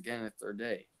and rose again the third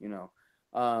day,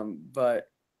 but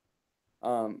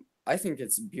I think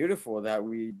it's beautiful that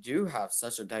we do have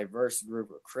such a diverse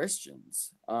group of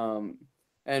Christians. And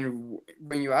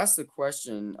when you ask the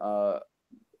question,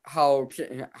 how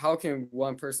can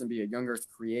one person be a young earth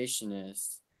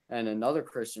creationist and another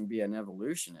Christian be an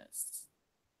evolutionist?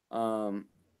 I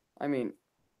mean,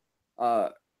 I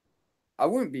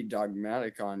wouldn't be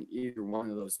dogmatic on either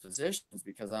one of those positions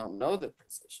because I don't know the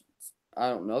positions. I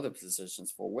don't know the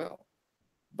positions full well.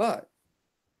 But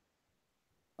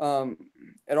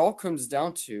it all comes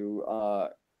down to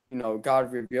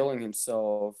God revealing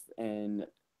himself in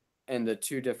the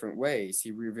two different ways.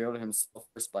 He revealed himself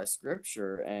first by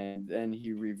scripture, and then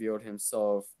he revealed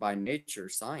himself by nature,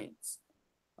 science.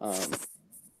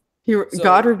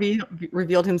 God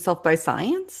revealed himself by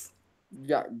science?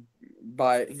 Yeah,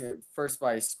 first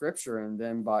by scripture and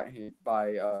then by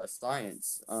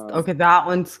science. Okay, that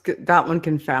one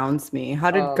confounds me. How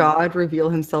did God reveal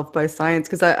himself by science?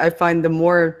 Because I find the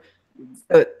more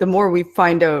we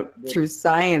find out through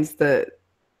science, the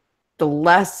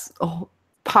less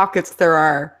pockets there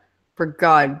are for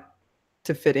God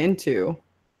to fit into.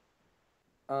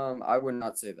 I would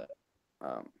not say that.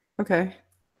 Okay.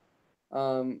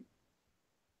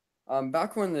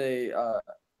 Back when they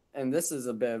and this is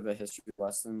a bit of a history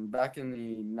lesson. Back in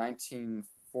the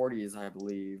 1940s, I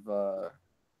believe, the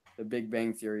Big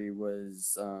Bang Theory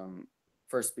was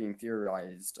first being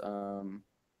theorized. And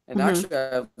actually,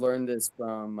 I learned this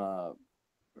from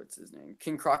what's his name,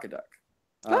 King Crocoduck,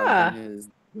 in his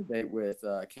debate with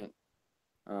Kent.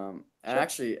 And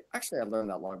actually, I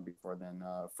learned that long before then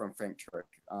from Frank Turek.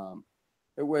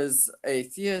 It was a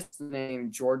theist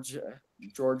named George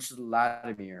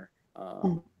Latimer.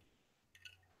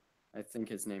 I think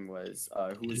his name was,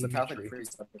 who was a Catholic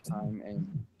priest at the time,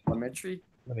 and Lemaitre.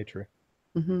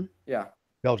 Mm-hmm. Yeah.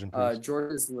 Belgian priest.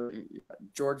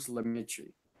 George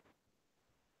Lemaitre.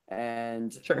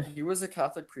 and Sure. he was a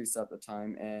Catholic priest at the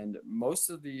time, and most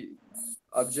of the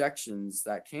objections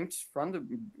that came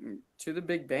to the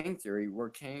Big Bang Theory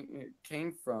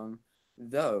came from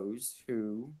those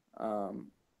who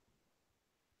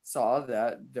saw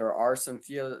that there are some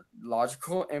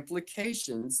theological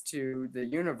implications to the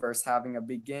universe having a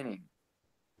beginning.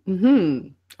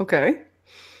 Okay.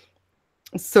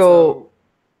 So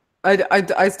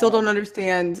I still don't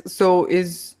understand. So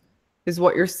is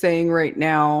what you're saying right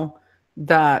now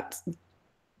that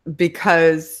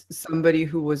because somebody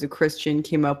who was a Christian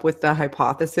came up with the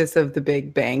hypothesis of the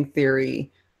Big Bang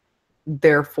Theory,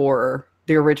 therefore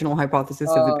the original hypothesis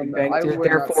of the Big Bang I Theory, would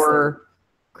not therefore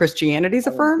Christianity is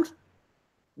affirmed?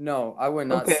 No, I would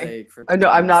not say. I know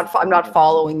I'm not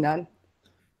following then.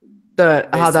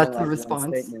 How that's the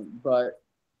response. Statement, but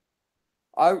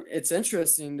it's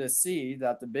interesting to see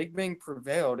that the Big Bang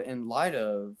prevailed in light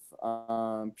of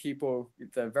people.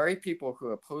 The very people who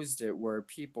opposed it were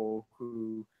people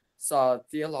who saw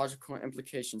theological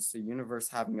implications to the universe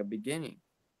having a beginning.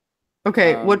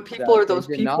 Okay, what people are those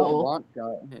people? Not want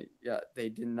God. Yeah, they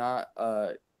did not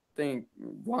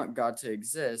want God to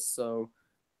exist. So,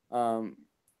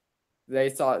 they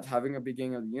thought having a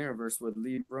beginning of the universe would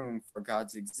leave room for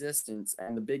God's existence,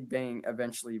 and the Big Bang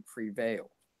eventually prevailed.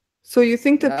 So you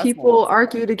think that people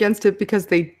argued against it because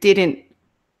they didn't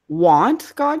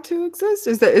want God to exist?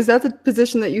 Is that the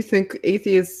position that you think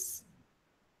atheists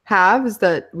have? Is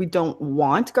that we don't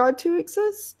want God to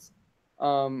exist?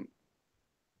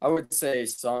 I would say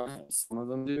some of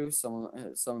them do, some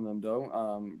of them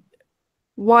don't.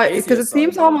 Why? Because it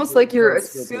seems almost like you're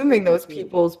assuming those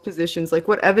people's positions. Like,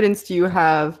 what evidence do you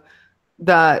have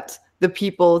that the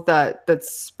people that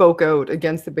spoke out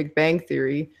against the Big Bang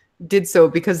Theory did so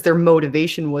because their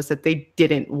motivation was that they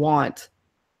didn't want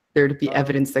there to be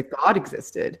evidence that God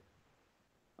existed?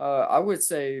 I would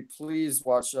say please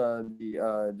watch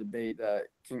the debate that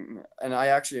and I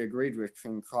actually agreed with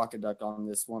King Crocoduck on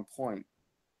this one point.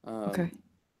 Okay.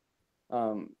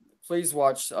 Please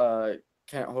watch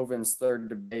Kent Hovind's third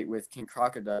debate with King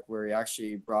Crocoduck, where he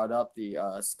actually brought up the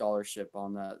scholarship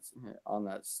on that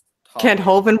topic. Kent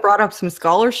Hovind brought up some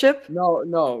scholarship? No.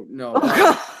 No.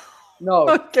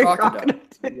 Okay, Crocoduck.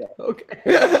 Yeah. Okay.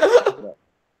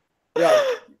 Yeah.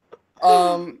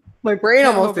 My brain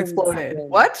Kent almost Hovind's exploded. saying-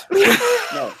 What?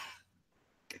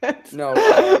 No.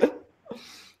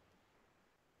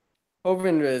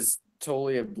 Hovind is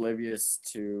totally oblivious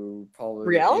to probably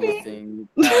reality. Anything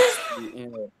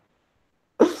actually,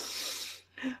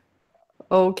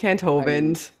 Oh, Kent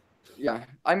Hovind. You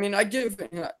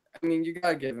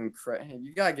gotta give him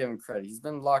credit. He's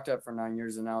been locked up for 9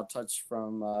 years and out of touch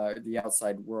from the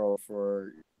outside world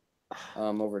for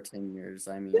over 10 years.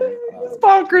 It was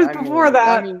bonkers before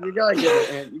that.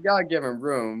 You gotta give him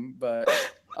room, but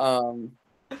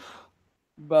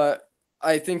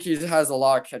I think he has a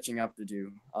lot of catching up to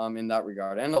do in that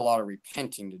regard, and a lot of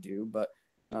repenting to do. But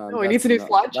he needs a new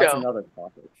slideshow. That's another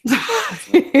topic.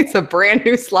 It's a brand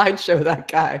new slideshow. That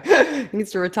guy he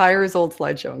needs to retire his old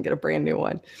slideshow and get a brand new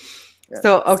one. Yeah.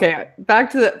 So okay, back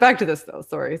to this though.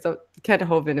 Sorry. So Kent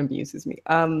Hovind amuses me.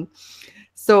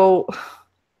 So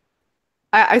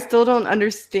I still don't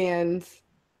understand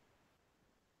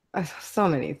so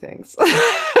many things.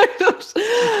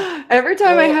 Every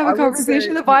time I have a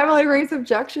conversation in the Bible, I raise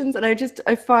objections, and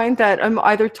I find that I'm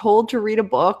either told to read a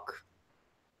book,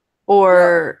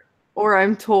 or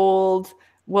I'm told,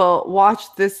 well,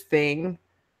 watch this thing,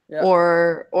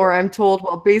 or I'm told,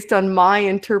 well, based on my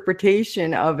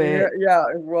interpretation of it.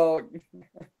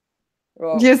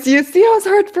 Well, yes, you see how it's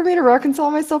hard for me to reconcile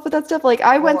myself with that stuff. Like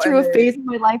I went through a phase in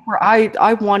my life where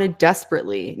I wanted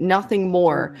desperately nothing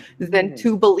more than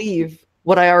to believe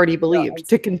what I already believed,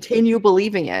 to continue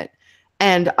believing it.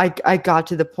 And I got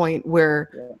to the point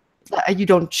where you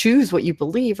don't choose what you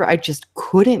believe, or I just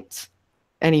couldn't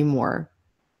anymore.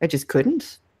 I just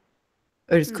couldn't.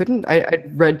 I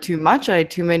read too much. I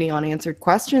had too many unanswered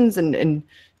questions, and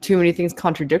too many things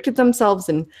contradicted themselves,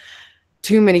 and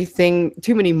too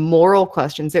many moral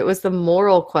questions. It was the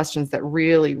moral questions that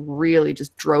really, really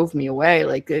just drove me away.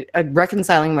 Like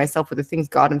reconciling myself with the things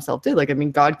God himself did. Like, I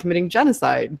mean, God committing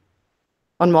genocide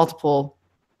on multiple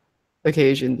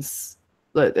occasions.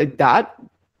 Like that,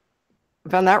 I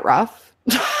found that rough,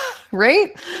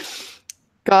 right?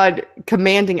 God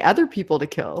commanding other people to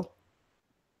kill,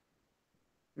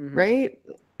 right?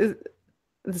 The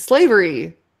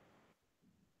slavery,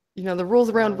 the rules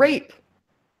around rape.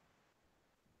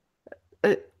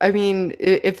 I mean,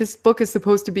 if this book is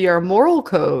supposed to be our moral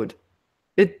code,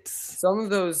 it's some of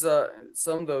those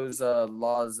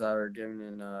laws that are given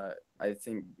in I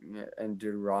think in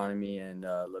Deuteronomy and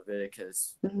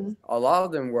Leviticus, Mhm. a lot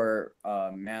of them were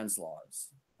man's laws.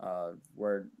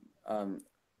 Where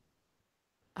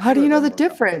How few do you of know them the were God's.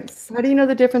 difference? How do you know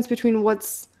the difference between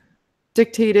what's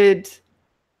dictated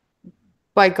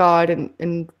by God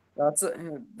and That's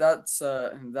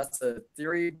a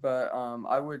theory, but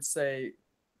I would say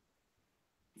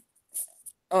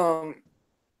um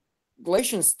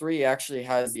Galatians 3 actually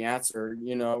has the answer.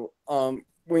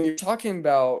 When you're talking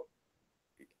about,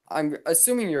 I'm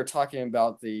assuming you're talking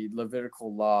about the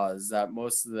Levitical laws, that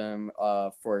most of them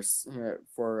for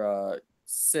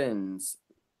sins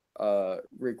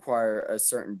require a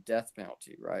certain death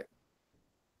penalty, right?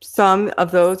 some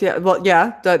of those? Yeah, well,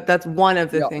 yeah, that's one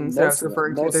of the Yeah, things that I was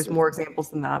referring to. most There's of more them,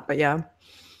 examples than that, but yeah.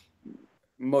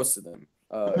 most of them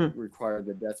Mhm. require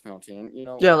the death penalty, and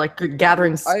Yeah, like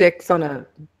gathering I sticks on a,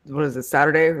 what is it,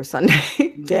 Saturday or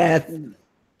Sunday? Death. Mhm,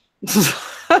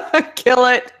 Kill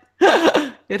it.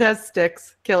 It has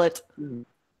sticks. Kill it. mhm.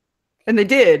 And they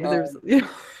did. There's, Um,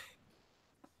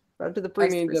 right to the I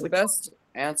priest. mean, the Priest like, best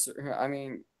answer. I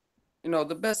mean,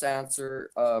 the best answer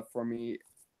for me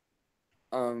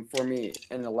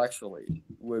intellectually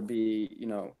would be,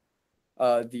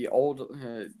 the old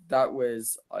that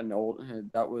was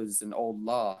an old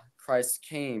law. Christ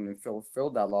came and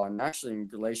fulfilled that law, and actually in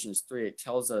Galatians 3 it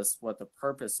tells us what the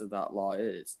purpose of that law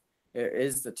is. It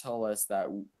is to tell us that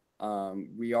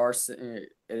it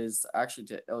is actually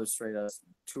to illustrate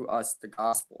to us the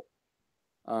gospel,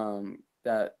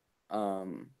 that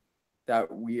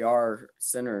that we are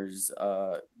sinners,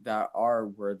 that are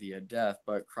worthy of death,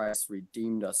 but Christ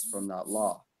redeemed us from that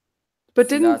law. but And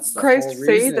didn't that's the whole Christ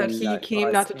say that reason he that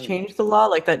came not Christ to came. change the law?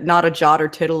 Like that not a jot or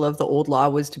tittle of the old law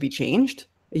was to be changed?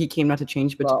 He came not to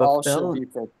change, but to But all should fulfill? be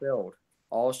fulfilled.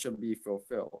 All should be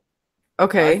fulfilled. I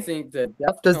Okay. think the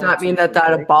death Does that mean penalty that for that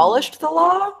breaking, abolished the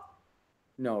law?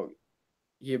 no,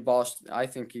 he abolished, I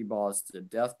think he abolished the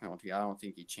death penalty. I don't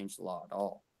think he changed the law at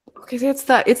all. Okay, it's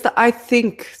the I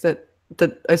think that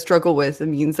I struggle with. It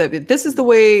means that this is the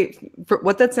way, for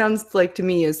what that sounds like to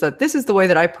me is that this is the way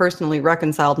that I personally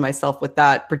reconciled myself with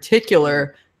that Mhm.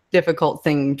 particular difficult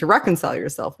thing to reconcile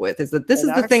yourself with, is that this And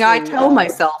is the thing I actually, tell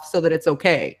myself so that it's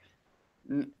okay.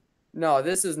 no,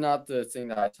 this is not the thing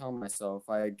that I tell myself.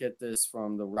 I get this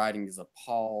from the writings of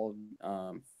Paul.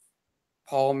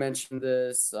 Paul mentioned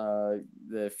this.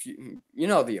 The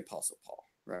Apostle Paul,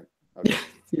 right? Okay.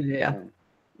 Yeah.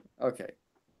 Okay.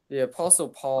 The Apostle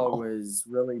Paul Oh. was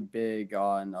really big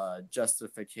on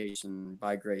justification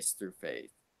by grace through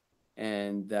faith,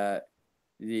 and that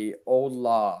the old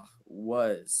law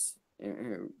was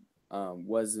in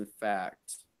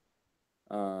fact,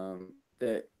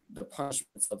 that the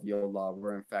punishments of the old law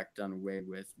were in fact done away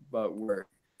with, but were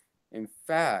in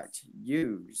fact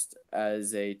used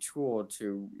as a tool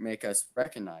to make us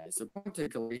recognize, according to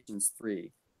Galatians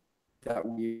 3, that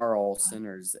we are all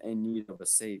sinners in need of a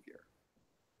savior.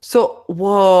 So,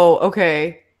 whoa,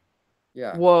 okay.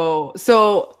 Yeah. Whoa.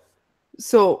 So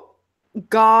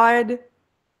God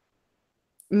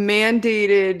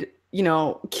mandated,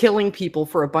 killing people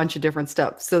for a bunch of different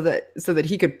stuff so that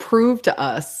he could prove to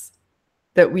us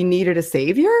that we needed a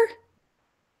savior,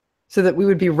 so that we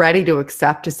would be ready to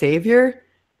accept a savior.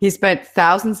 He spent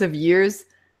thousands of years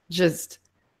just,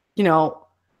 you know,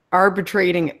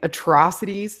 arbitrating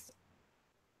atrocities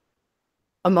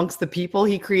amongst the people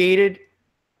he created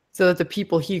so that the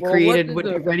people he Well, what created did would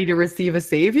be the ready to receive a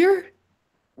savior.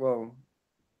 well,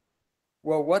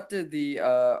 well, what did the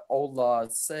old law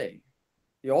say?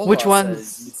 The old Which law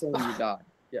says you ones? sin, you die.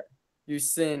 Yeah. You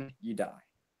sin, you die.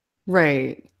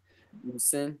 Right. You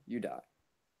sin, you die.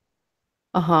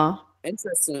 Uh-huh.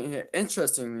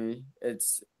 Interestingly,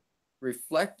 it's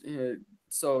reflect.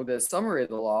 So the summary of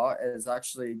the law is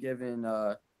actually given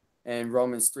in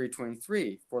Romans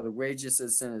 3:23. For the wages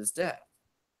of sin is death.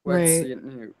 Right.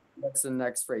 What's the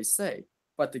next phrase say?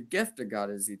 But the gift of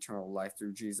God is eternal life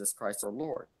through Jesus Christ our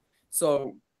Lord.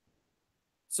 So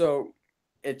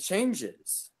it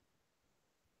changes.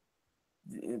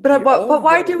 The But old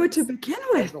why do it to ways begin of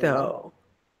with the law. though?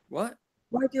 What?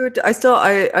 Why do it?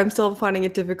 I'm still finding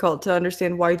it difficult to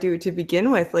understand why do it to begin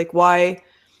with. Like why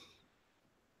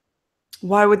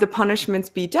would the punishments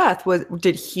be death?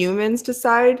 Did humans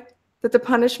decide that the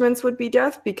punishments would be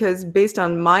death? Because based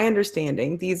on my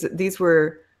understanding, these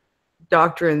were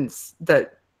doctrines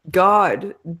that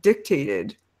God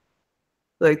dictated,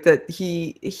 like that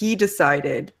he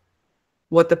decided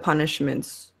what the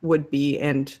punishments would be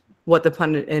and what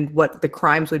the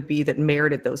crimes would be that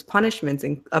merited those punishments,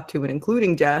 and up to and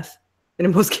including death. And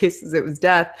in most cases it was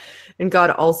death. And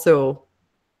God also,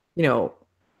 you know,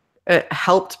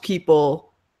 helped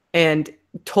people and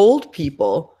told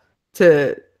people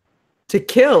to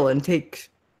kill and take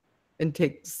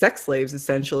sex slaves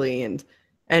essentially, and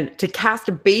to cast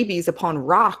babies upon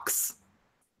rocks.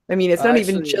 I mean, it's not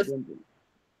even just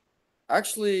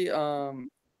actually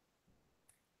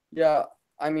yeah,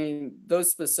 I mean,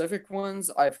 those specific ones,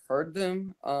 I've heard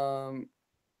them.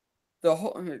 The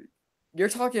whole You're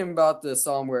talking about the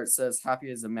psalm where it says, "Happy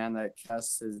is the man that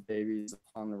casts his babies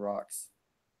upon the rocks."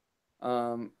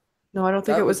 No, I don't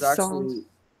think That it was was actually songs.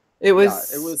 It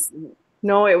was yeah, it was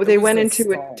no, it they was went a into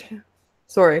psalm. it.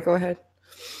 Sorry, go ahead.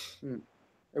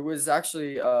 It was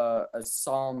actually a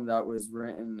psalm that was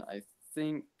written, I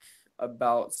think,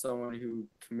 about someone who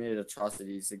committed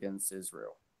atrocities against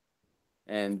Israel,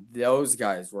 and those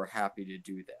guys were happy to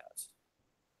do that.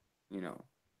 You know,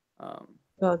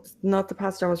 Well, it's not the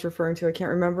pastor I was referring to. I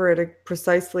can't remember it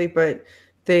precisely, but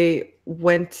they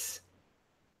went,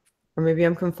 or maybe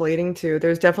I'm conflating two.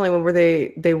 There's definitely one where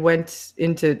they went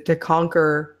into to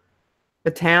conquer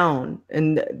a town,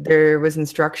 and there was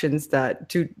instructions that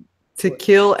to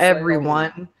kill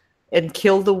everyone and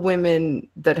kill the women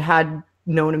that had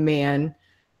known a man,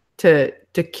 to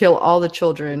kill all the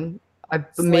children.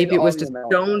 Maybe it was to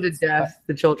stone to death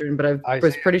the children, but I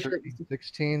was pretty sure.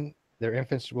 16, their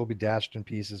infants will be dashed in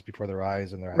pieces before their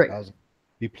eyes, and their Right. houses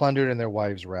be plundered and their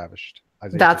wives ravished.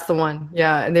 Isaiah That's the one.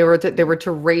 Yeah, and they were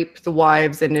to rape the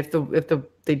wives, and if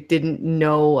they didn't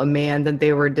know a man, then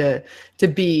they were to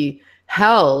be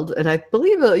held. And I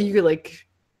believe you could like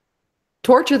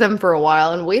torture them for a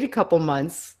while and wait a couple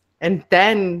months, and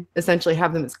then essentially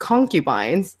have them as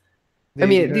concubines. I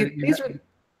mean,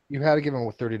 you had to give them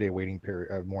a 30-day waiting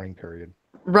period, mourning period.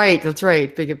 Right, that's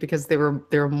right. Because they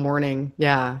were mourning.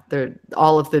 Yeah, they're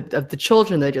all of the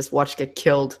children they just watched get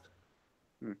killed.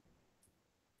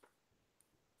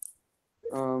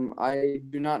 I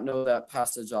do not know that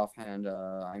passage offhand.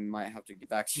 I might have to get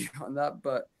back to you on that,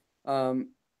 but I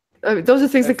mean, those are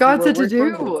things that God said to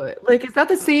do. Like, is that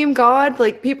the same God?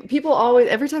 Like, people always,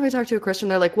 every time I talk to a Christian,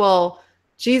 they're like, well,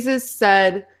 Jesus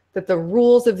said that the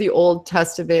rules of the Old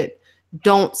Testament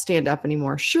don't stand up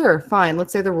anymore. Sure, fine.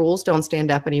 Let's say the rules don't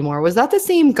stand up anymore. Was that the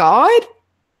same God?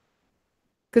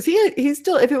 Because he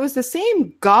still, if it was the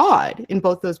same God in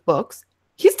both those books,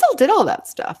 he still did all that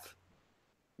stuff.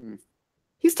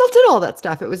 He still did all that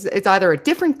stuff. It's either a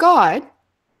different God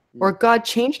or God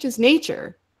changed his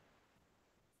nature.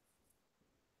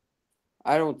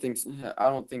 I don't think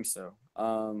so.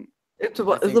 Then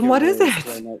what is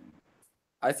it?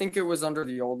 I think it was under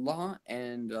the old law,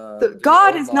 and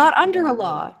God is not under a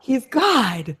law. He's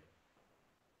God.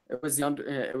 It was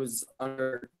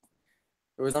under.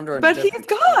 But he's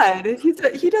God.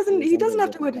 He doesn't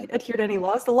have to adhere to any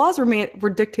laws. The laws were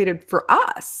dictated for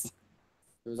us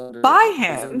by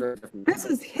him. This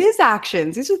is his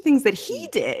actions. These are things that he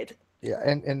did. Yeah,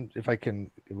 and if I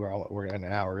can, we're an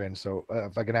hour in, so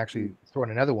if I can actually throw in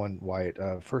another one, Wyatt,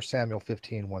 1 Samuel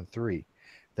 15:1-3.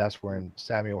 That's when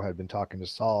Samuel had been talking to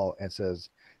Saul and says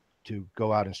to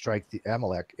go out and strike the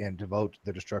Amalek and devote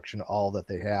the destruction all that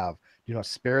they have. Do not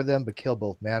spare them, but kill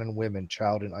both man and women,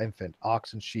 child and infant,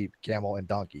 ox and sheep, camel and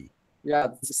donkey. Yeah,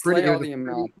 it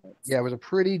was a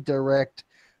pretty direct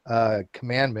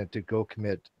commandment to go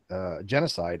commit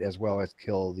genocide as well as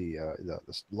kill the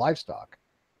livestock.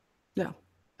 Yeah,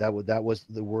 that was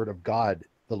the word of God,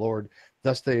 the Lord.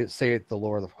 Thus they say it, the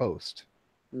Lord of hosts.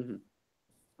 Mm-hmm.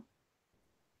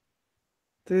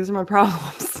 These are my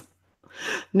problems.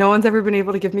 No one's ever been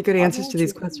able to give me good answers to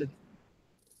these questions.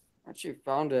 I actually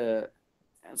found an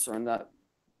answer on that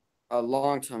a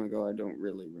long time ago. I don't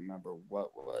really remember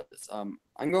what was. I'm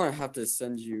going to have to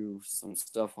send you some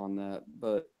stuff on that,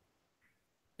 but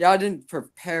yeah, I didn't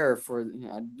prepare for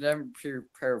this.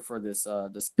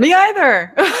 Me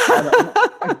either.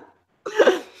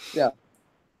 Yeah.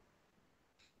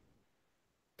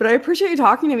 But I appreciate you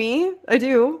talking to me. I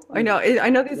do. I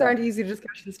know these aren't easy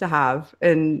discussions to have,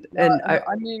 and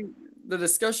I mean the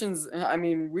discussions. I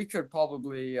mean, we could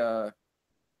probably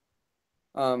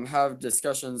have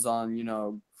discussions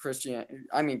on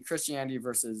Christianity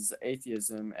versus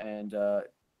atheism, and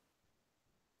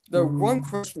the one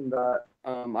question that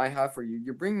I have for you,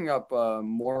 you're bringing up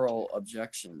moral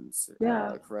objections.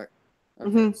 Yeah. Correct.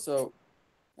 Okay. Mm-hmm. So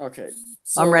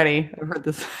I'm ready. I've heard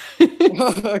this.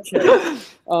 Okay.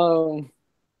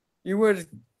 You would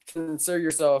consider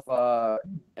yourself a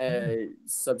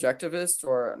subjectivist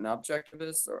or an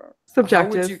objectivist, or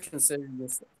subjective? How would you consider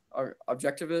this?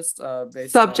 Objectivist?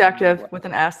 Based subjective on with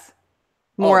an S.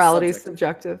 Morality is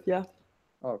subjective. Yeah.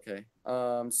 Okay.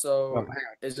 So hang on.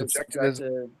 is it Subjectivism?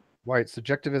 subjective? Wyatt,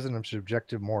 subjectivism and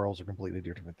subjective morals are completely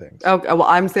different things. Okay, well,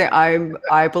 I'm saying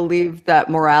I believe that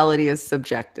morality is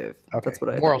subjective. Okay. That's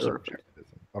what I Moral thought you were referring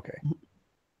subjectivism. Okay.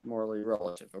 Morally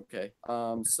relative. Okay.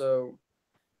 So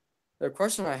the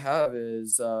question I have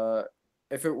is,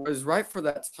 if it was right for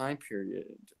that time period,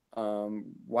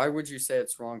 why would you say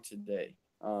it's wrong today?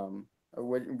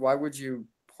 Why would you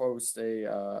post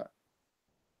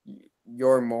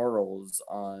your morals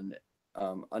on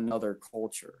another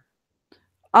culture?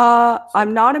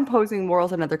 I'm not imposing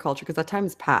morals on other culture because that time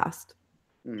has passed,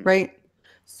 Mhm. right?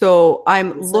 So I'm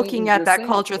You're saying- looking at you're that saying-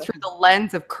 culture through the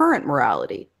lens of current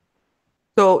morality.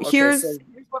 So Okay,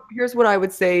 here's what I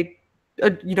would say.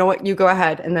 You know what? You go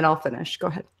ahead, and then I'll finish. Go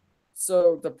ahead.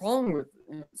 So the problem with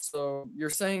you're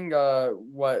saying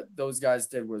what those guys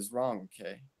did was wrong,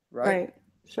 okay? Right?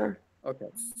 Sure. Okay.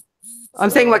 I'm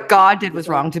saying what So God did you're was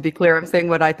saying- wrong. To be clear, I'm saying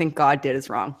what I think God did is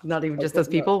wrong. Not even just Okay, those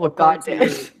no, people. What God according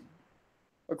to did.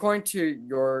 according to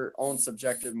your own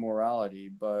subjective morality,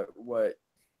 but what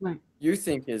Right. you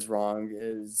think is wrong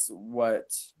is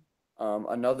what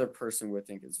another person would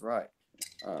think is right.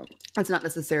 That's not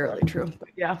necessarily true, but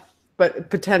yeah, but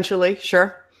potentially,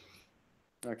 sure.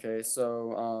 Okay,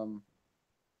 so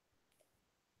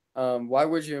why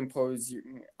would you impose?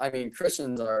 I mean,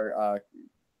 Christians are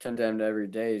condemned every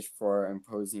day for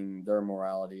imposing their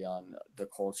morality on the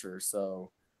culture.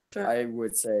 So Sure. I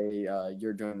would say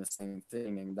you're doing the same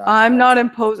thing. And that I'm not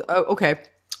context. imposed. Oh, okay,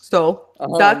 so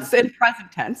that's in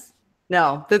present tense.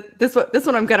 No, this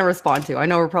one I'm gonna respond to. I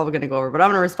know we're probably gonna go over, but I'm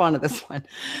gonna respond to this one.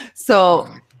 So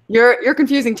you're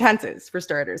confusing tenses for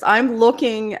starters. I'm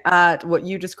looking at what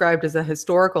you described as an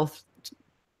historical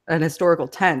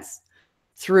tense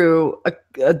through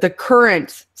the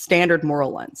current standard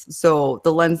moral lens. So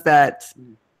the lens that,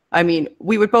 I mean,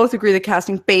 we would both agree that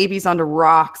casting babies onto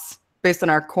rocks based on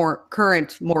our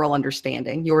current moral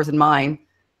understanding, yours and mine,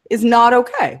 is not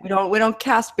okay. We don't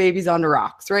cast babies onto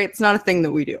rocks, right? It's not a thing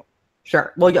that we do.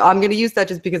 Sure. Well, I'm going to use that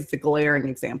just because it's a glaring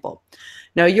example.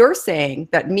 Now, you're saying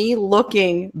that me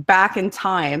looking back in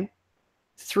time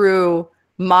through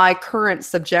my current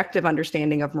subjective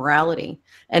understanding of morality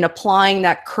and applying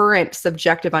that current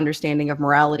subjective understanding of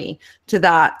morality to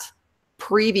that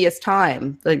previous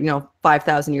time,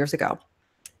 5,000 years ago,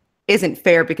 isn't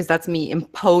fair because that's me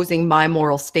imposing my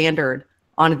moral standard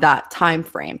on that time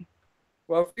frame.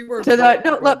 Well, if we were So that,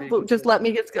 both- just let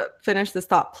me finish this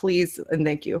thought, please, and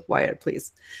thank you, Wyatt,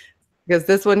 please, because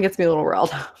this one gets me a little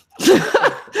riled.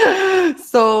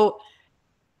 So,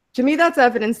 to me, that's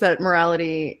evidence that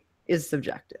morality is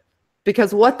subjective.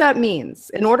 Because what that means,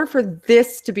 in order for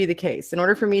this to be the case, in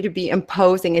order for me to be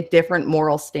imposing a different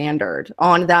moral standard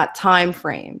on that time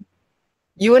frame,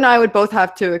 you and I would both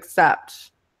have to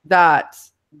accept that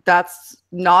that's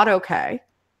not okay.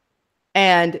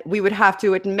 And we would have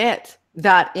to admit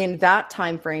that in that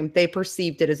time frame, they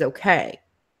perceived it as okay.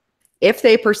 If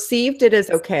they perceived it as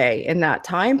okay in that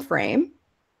time frame,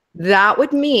 that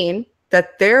would mean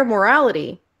that their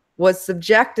morality was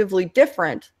subjectively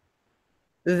different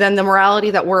than the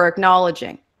morality that we're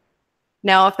acknowledging.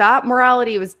 Now, if that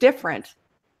morality was different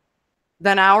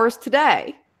than ours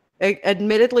today,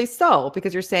 admittedly so,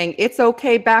 because you're saying it's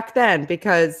okay back then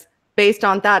because based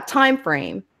on that time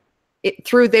frame,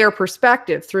 through their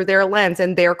perspective, through their lens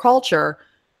and their culture,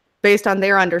 based on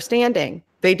their understanding,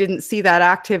 they didn't see that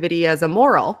activity as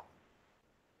immoral.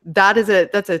 That's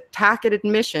a tacit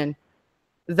admission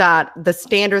that the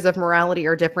standards of morality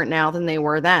are different now than they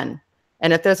were then.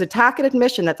 And if there's a tacit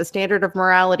admission that the standard of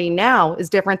morality now is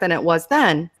different than it was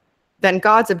then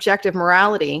God's objective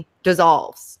morality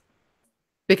dissolves.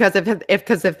 Because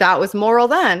if that was moral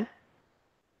then,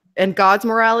 and God's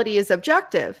morality is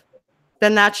objective,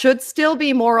 then that should still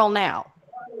be moral now.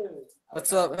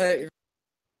 What's up? Hey.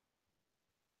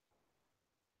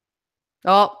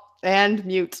 Oh, and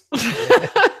mute.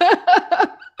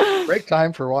 Break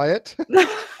time for Wyatt.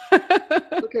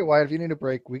 Okay, Wyatt, if you need a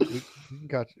break, we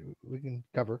can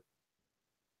cover.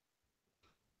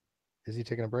 Is he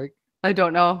taking a break? I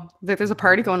don't know. There's a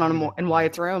party going on in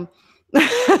Wyatt's room.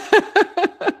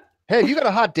 Hey, if you got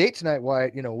a hot date tonight,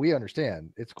 Wyatt, we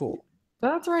understand. It's cool.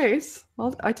 That's right.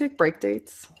 Well, I take break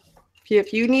dates.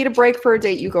 If you need a break for a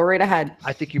date, you go right ahead.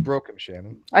 I think you broke him,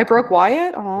 Shannon. I broke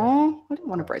Wyatt? Oh, I didn't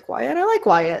want to break Wyatt. I like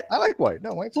Wyatt. I like Wyatt.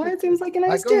 No, Wyatt seems like a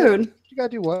nice go ahead. dude. You gotta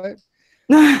do Wyatt.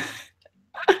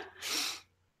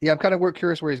 Yeah, I'm kind of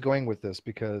curious where he's going with this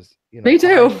because Me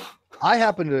too. I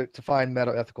happen to find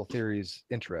meta-ethical theories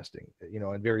interesting,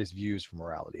 and various views for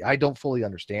morality. I don't fully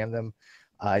understand them.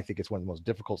 I think it's one of the most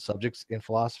difficult subjects in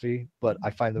philosophy, but I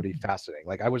find them to be fascinating.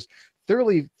 Like I was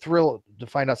thoroughly thrilled to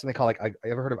find out something called I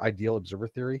ever heard of ideal observer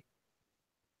theory?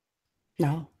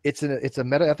 No. It's a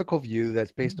meta-ethical view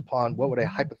that's based upon what would a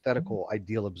hypothetical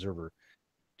ideal observer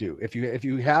do. If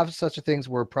you have such a things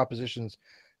where propositions,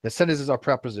 the sentences are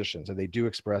propositions and they do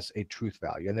express a truth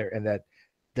value, and that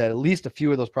at least a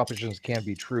few of those propositions can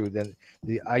be true, then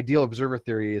the ideal observer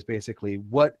theory is basically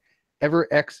whatever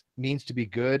X means to be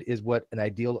good is what an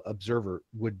ideal observer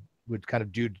would kind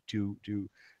of do to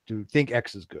think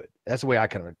X is good. That's the way I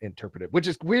kind of interpret it, which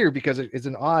is weird because it's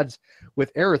an odds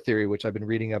with error theory, which I've been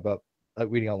reading on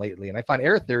lately, and I find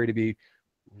error theory to be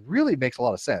really makes a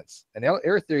lot of sense. And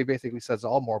error theory basically says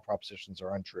all moral propositions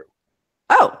are untrue.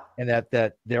 Oh. And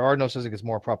that there are no such thing as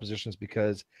moral propositions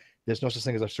because there's no such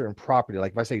thing as a certain property.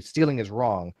 Like if I say stealing is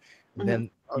wrong, then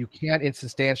you can't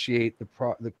insubstantiate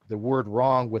the word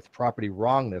wrong with property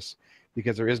wrongness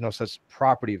because there is no such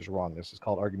property as wrongness. It's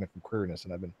called argument from queerness.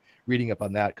 And I've been reading up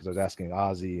on that because I was asking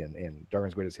Ozzy and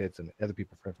Darwin's Greatest Hits and other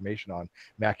people for information on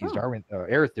Mackey's Darwin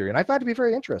error theory. And I find it to be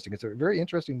very interesting. It's a very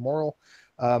interesting moral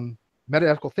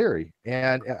meta-ethical theory.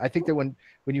 And I think that when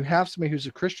you have somebody who's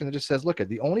a Christian that just says, look,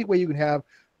 the only way you can have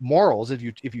morals if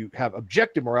you have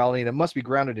objective morality and it must be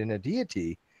grounded in a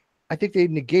deity, I think they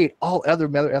negate all other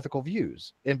meta-ethical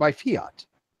views and by fiat.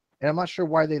 And I'm not sure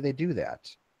why they do that.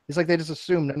 It's like they just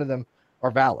assume none of them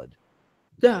are valid.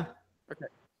 Yeah. Okay.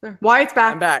 Wyatt's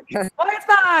back. I'm back. Wyatt's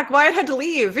back. Wyatt had to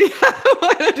leave.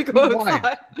 Wyatt had to go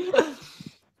outside.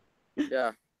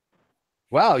 Yeah.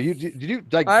 Wow, did you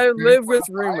like? I live with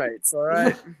roommates. All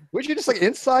right. Would you just like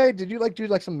inside? Did you like do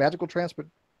like some magical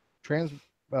transporting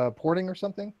or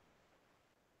something?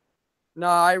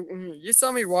 No, you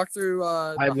saw me walk through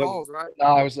the halls, right? No,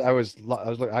 I was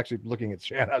actually looking at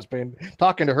Shannon. I was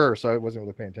talking to her, so I wasn't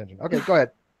really paying attention. Okay, go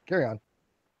ahead, carry on.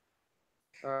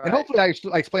 Right. And hopefully I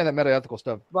explain that meta-ethical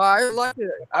stuff. But I like it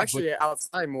actually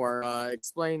outside more.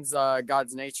 Explains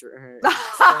God's nature.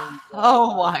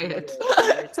 Oh, Wyatt.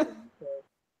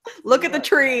 Look at the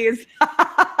trees.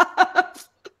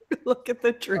 Look at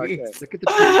the trees. Okay. Look at the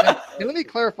trees. And let me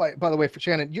clarify, by the way, for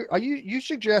Shannon, you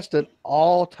suggest that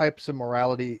all types of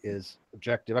morality is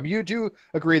objective. I mean, you do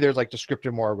agree there's like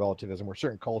descriptive moral relativism where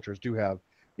certain cultures do have,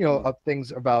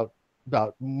 things about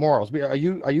morals. Are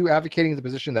you advocating the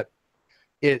position that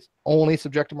it's only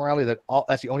subjective morality,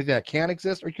 that's the only thing that can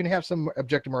exist, or you can have some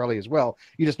objective morality as well?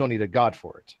 You just don't need a God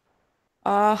for it.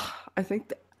 I think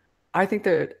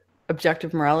that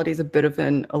objective morality is a bit of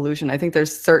an illusion. I think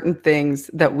there's certain things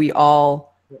that we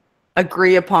all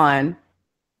agree upon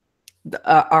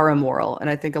are immoral, and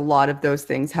I think a lot of those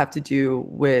things have to do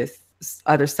with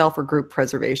either self or group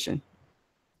preservation.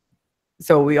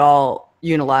 So we all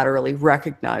unilaterally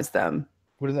recognize them.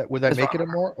 Would that make it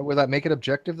would that make it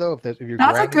objective though? If you're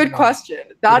That's a good question.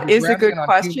 That is a good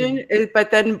question.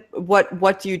 But then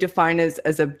what do you define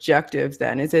as objective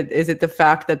then? Is it the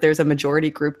fact that there's a majority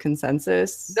group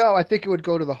consensus? No, I think it would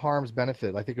go to the harm's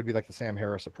benefit. I think it would be like the Sam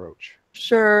Harris approach.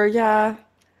 Sure, yeah.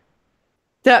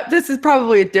 This is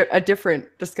probably a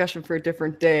different discussion for a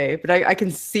different day, but I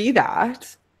can see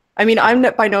that. I mean, I'm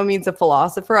by no means a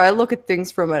philosopher. I look at things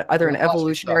from either an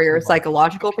evolutionary or a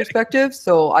psychological perspective.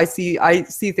 So I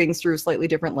see things through a slightly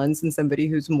different lens than somebody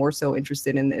who's more so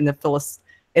interested in the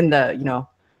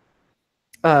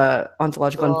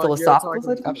ontological and philosophical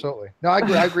side. Absolutely. No, I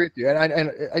agree with you.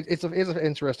 And it's an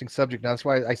interesting subject. Now, that's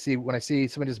why when I see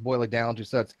somebody just boil it down to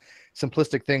such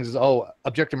simplistic things as,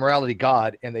 objective morality,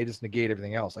 God, and they just negate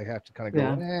everything else. I have to kind of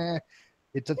go,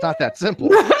 it's not that simple.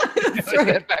 That's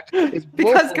right. In fact, it's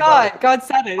because God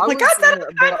said it. It's like God said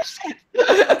it. Kind of shit.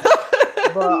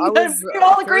 But we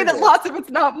all agree that lots of it's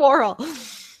not moral.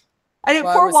 I mean,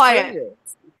 poor Wyatt.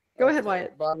 Go ahead,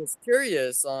 Wyatt. But I was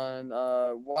curious on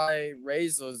why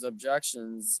raise those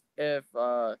objections if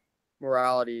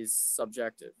morality is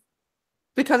subjective.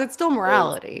 Because it's still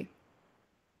morality.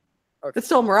 Okay. It's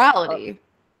still morality.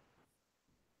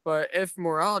 But if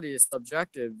morality is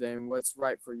subjective, then what's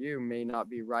right for you may not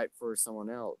be right for someone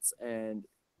else. And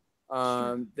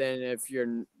then if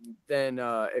you're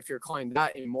calling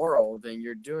that immoral, then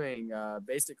you're doing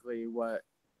basically what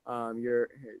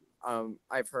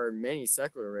I've heard many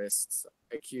secularists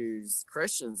accuse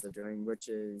Christians of doing, which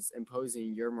is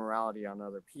imposing your morality on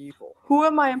other people. Who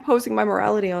am I imposing my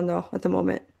morality on though at the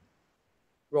moment?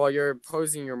 Well, you're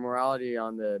imposing your morality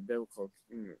on the biblical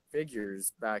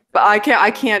figures back then. But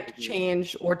I can't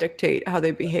change or dictate how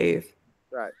they behave.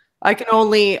 Right. I can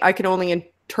only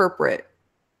interpret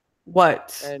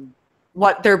what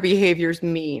their behaviors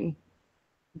mean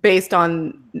based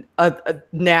on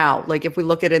now. Like if we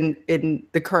look at it in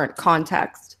the current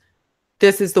context,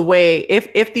 this is the way.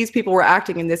 If these people were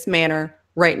acting in this manner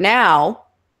right now,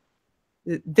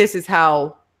 this is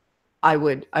how I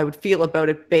would feel about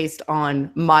it based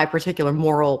on my particular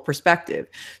moral perspective.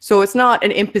 So it's not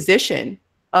an imposition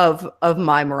of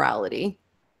my morality.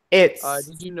 It's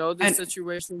Did you know the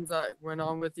situations that went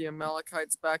on with the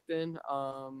Amalekites back then?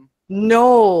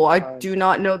 No, I do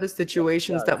not know the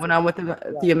situations that went on with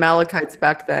the Amalekites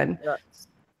back then.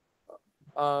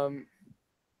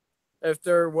 If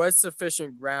there was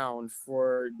sufficient ground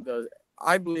for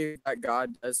I believe that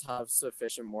God does have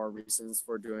sufficient more reasons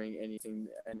for doing anything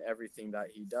and everything that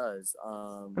he does.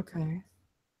 Okay.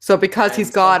 So because he's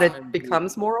God, it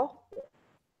becomes moral?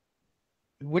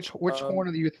 Which horn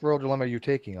of the youthful dilemma are you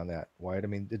taking on that, Wyatt? I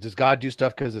mean, does God do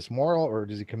stuff because it's moral, or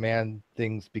does he command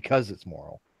things because it's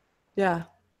moral? Yeah.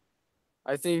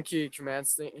 I think he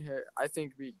commands things. I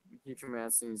think he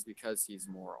commands things because he's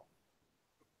moral.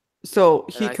 So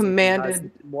he commanded he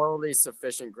has morally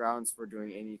sufficient grounds for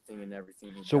doing anything and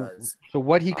everything he does. So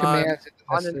what he commands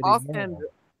on an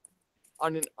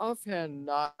offhand,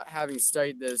 not having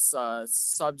studied this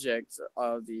subject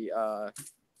of the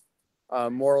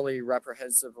morally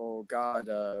reprehensible God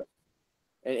in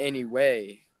any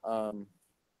way,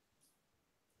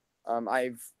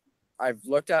 I've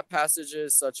looked at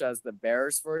passages such as the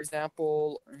bears, for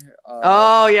example.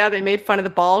 Oh yeah, they made fun of the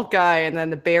bald guy, and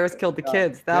then the bears killed the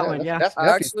kids. That one, yeah.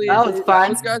 Actually, that was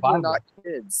fun. Those guys were not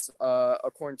kids,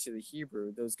 according to the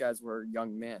Hebrew. Those guys were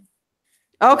young men.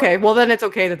 Okay, well then it's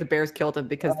okay that the bears killed him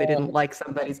because they didn't like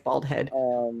somebody's bald head.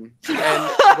 And those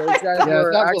guys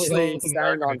were actually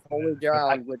standing on holy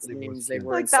ground, which means they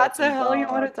were like that's the hell you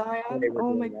want to die on.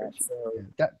 Oh my gosh.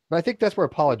 But I think that's where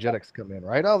apologetics come in,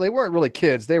 right? Oh, they weren't really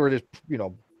kids; they were just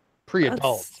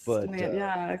pre-adults. But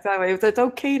yeah, exactly. It's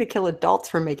okay to kill adults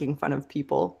for making fun of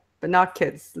people, but not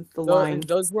kids. It's the line.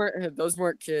 Those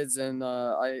weren't kids, and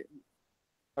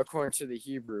according to the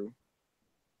Hebrew.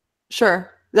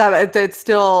 Sure. It's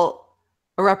still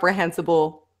a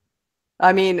reprehensible.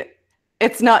 I mean,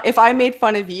 it's not. If I made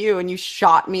fun of you and you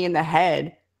shot me in the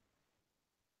head,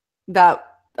 that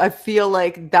I feel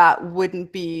like that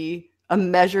wouldn't be a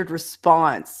measured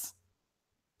response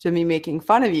to me making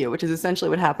fun of you, which is essentially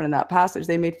what happened in that passage.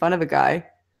 They made fun of a guy,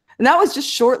 and that was just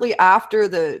shortly after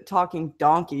the talking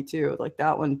donkey too. Like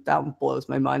that one blows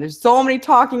my mind. There's so many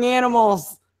talking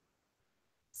animals.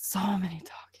 So many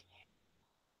talking.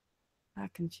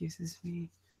 That confuses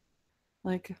me.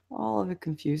 Like all of it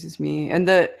confuses me. And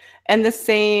the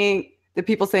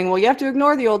people saying, well, you have to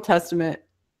ignore the Old Testament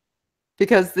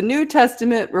because the New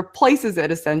Testament replaces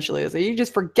it essentially. So you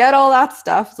just forget all that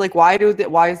stuff. It's like, why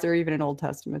is there even an Old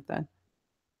Testament then?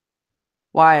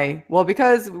 Why? Well,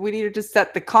 because we needed to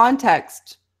set the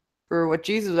context for what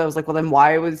Jesus was. I was like, well, then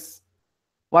why was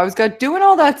God doing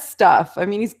all that stuff? I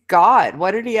mean, he's God.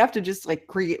 Why did he have to just like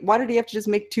create? Why did he have to just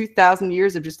make 2,000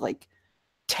 years of just like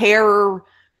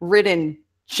terror-ridden,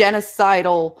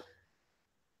 genocidal,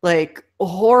 like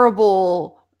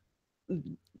horrible,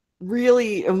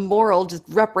 really immoral, just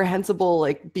reprehensible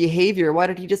like behavior? Why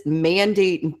did he just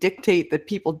mandate and dictate that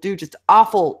people do just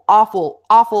awful?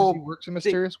 He works in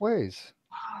mysterious ways.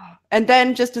 And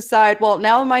then just decide, well,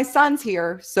 now my son's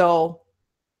here, so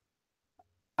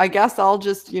I guess I'll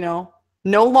just, no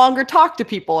longer talk to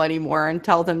people anymore and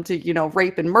tell them to,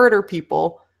 rape and murder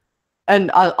people.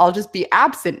 And I'll just be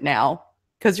absent now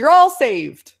because you're all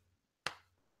saved.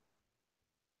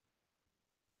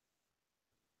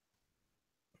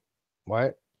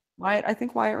 Wyatt? I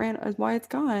think Wyatt's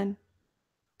gone.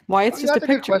 Wyatt's just that's a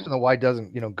picture. Good question, though. Why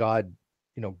doesn't, God,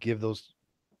 give those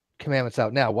commandments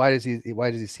out now? Why does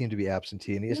he seem to be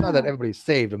absentee? And it's not that everybody's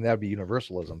saved. I mean, that would be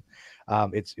universalism.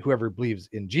 It's whoever believes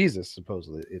in Jesus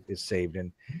supposedly is saved,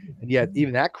 and yet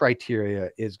even that criteria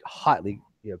is hotly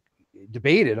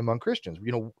debated among Christians.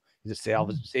 Is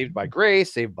it saved by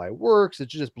grace, saved by works?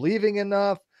 It's just believing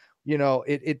enough.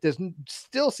 It doesn't.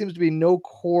 Still seems to be no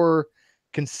core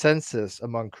consensus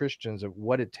among Christians of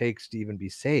what it takes to even be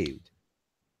saved.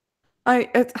 I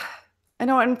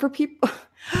know, and for people,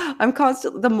 I'm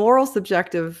constantly the moral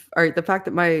subjective, or the fact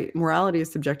that my morality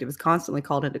is subjective is constantly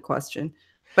called into question.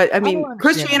 But I mean,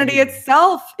 Christianity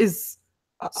itself is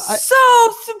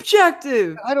so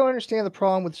subjective. I don't understand the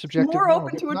problem with subjective. More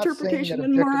open to interpretation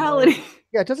and morality.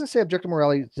 Yeah, it doesn't say objective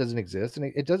morality doesn't exist,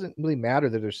 and it doesn't really matter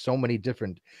that there's so many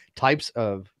different types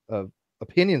of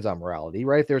opinions on morality,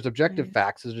 right? If there's objective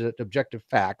facts, there's objective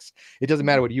facts. It doesn't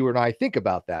matter what you and I think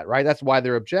about that, right? That's why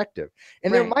they're objective.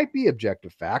 And there might be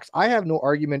objective facts. I have no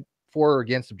argument for or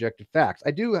against objective facts.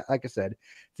 I do, like I said,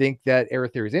 think that error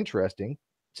theory is interesting,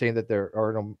 saying that there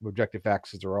are no objective facts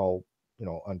because they're all,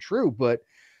 untrue. But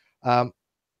I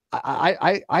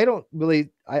don't really.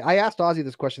 I asked Ozzy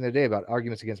this question the other day about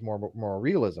arguments against moral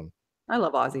realism. I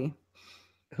love Ozzy.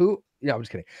 Who Yeah, I'm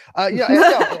just kidding.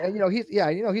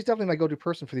 He's definitely my go-to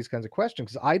person for these kinds of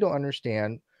questions because I don't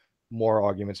understand moral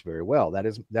arguments very well. That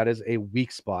is a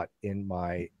weak spot in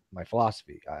my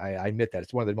philosophy. I admit that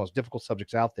it's one of the most difficult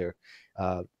subjects out there.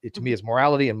 To me, is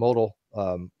morality and modal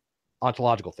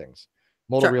ontological things,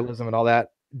 modal realism and all that.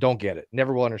 Don't get it.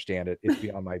 Never will understand it. It's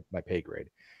beyond my pay grade.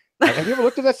 Have you ever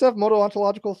looked at that stuff, modal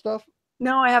ontological stuff?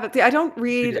 No, I haven't. I don't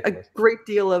read a great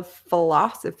deal of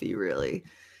philosophy, really.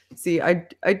 See,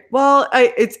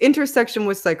 its intersection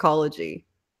with psychology,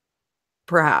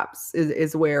 perhaps,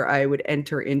 is where I would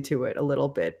enter into it a little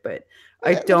bit, but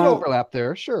I don't overlap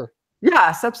there. Sure.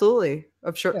 Yes, absolutely.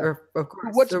 Of course.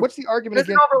 What's the argument There's against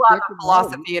an overlap of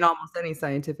philosophy in almost any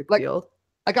scientific field.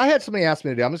 Like I had somebody ask me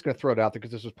today, I'm just going to throw it out there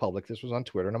because this was public. This was on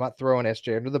Twitter, and I'm not throwing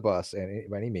SJ under the bus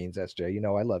by any means. SJ,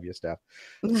 I love you, Steph.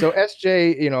 So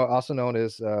SJ, also known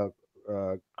as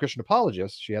Christian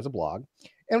apologist, she has a blog,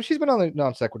 and she's been on the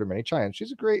Non Sequitur many times.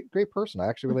 She's a great person. I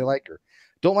actually really like her.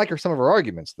 Don't like some of her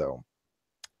arguments though.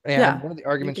 And one of the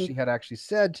arguments she had actually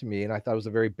said to me, and I thought it was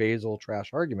a very basal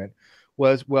trash argument,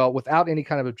 was, well, without any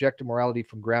kind of objective morality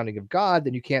from grounding of God,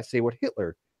 then you can't say what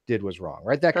Hitler did was wrong,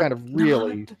 right? That kind of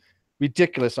really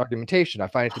ridiculous argumentation. I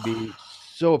find it to be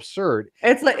so absurd.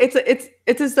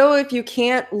 It's as though if you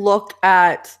can't look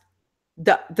at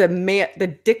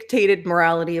the dictated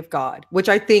morality of God, which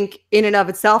I think in and of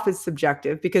itself is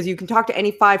subjective, because you can talk to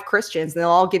any 5 Christians and they'll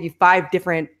all give you 5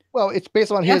 different. Well, it's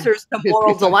based on answers to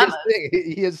moral dilemmas.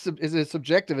 Is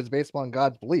subjective. It's based on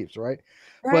God's beliefs, right?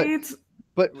 Right.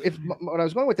 But what I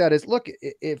was going with that is, look,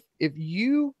 if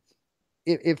you're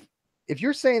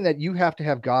saying that you have to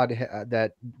have God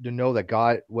that to know that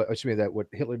that what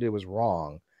Hitler did was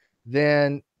wrong,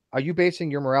 then are you basing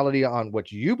your morality on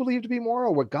what you believe to be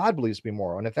moral or what God believes to be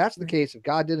moral? And if that's the case, if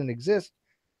God didn't exist,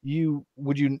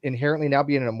 would you inherently now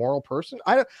be an immoral person?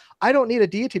 I don't need a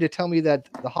deity to tell me that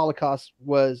the Holocaust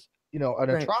was, an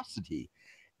atrocity.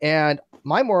 And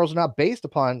my morals are not based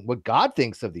upon what God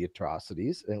thinks of the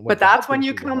atrocities. But that's when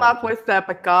you come up with that,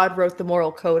 but God wrote the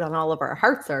moral code on all of our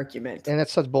hearts argument. And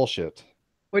that's such bullshit.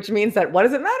 Which means that what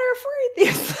does it matter if we're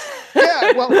atheists?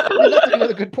 Yeah, well, that's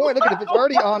another good point. Look, if it's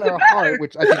already on our heart,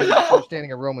 which I think is the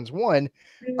understanding of Romans 1,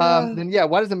 then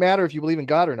why does it matter if you believe in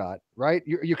God or not, right?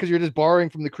 Because you're just borrowing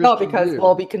from the Christian because view.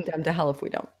 we'll be condemned to hell if we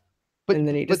don't. But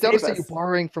they'll say you're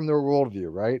borrowing from their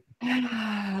worldview, right?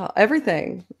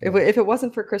 Everything. Yeah. If it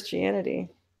wasn't for Christianity,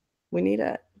 we need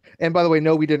it. And by the way,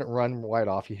 no, we didn't run Wyatt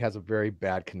off. He has a very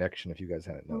bad connection, if you guys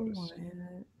hadn't noticed.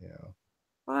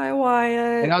 Bye,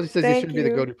 Wyatt. And Ozzy says he shouldn't be the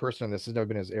go-to person on this. It's never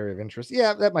been his area of interest.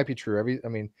 Yeah, that might be true.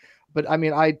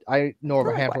 I know of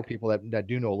a handful of people that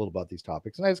do know a little about these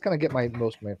topics, and I just kind of get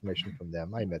most of my information from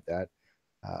them. I admit that.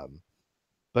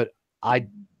 But I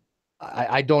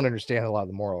don't understand a lot of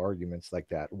the moral arguments like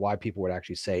that. Why people would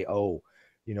actually say,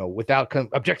 without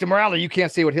objective morality, you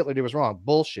can't say what Hitler did was wrong.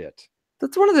 Bullshit.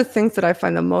 That's one of the things that I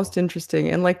find the most interesting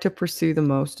and like to pursue the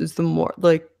most is the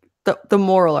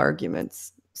moral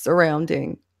arguments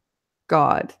surrounding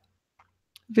God,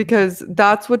 because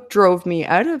that's what drove me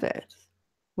out of it,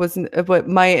 was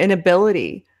my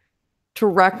inability to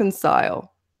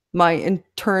reconcile my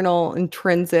internal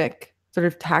intrinsic sort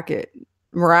of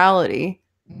morality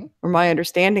or my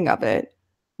understanding of it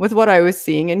with what I was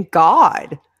seeing in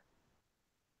God.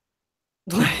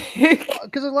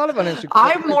 Because a lot of unanswered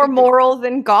I'm more moral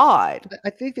than God. I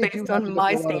think they based on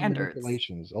my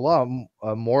standards. A lot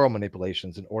of moral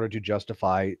manipulations in order to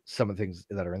justify some of the things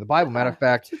that are in the Bible. Matter of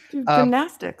fact,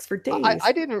 gymnastics for days.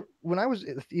 I didn't, when I was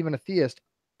even a theist,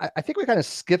 I think we kind of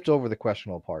skipped over the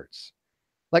questionable parts.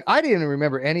 Like, I didn't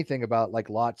remember anything about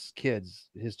Lot's kids,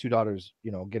 his 2 daughters,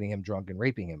 getting him drunk and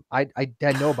raping him. I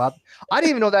didn't know about. I didn't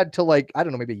even know that until I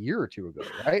don't know, maybe a year or 2 ago,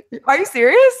 right? Are you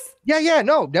serious? Yeah,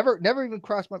 no, never even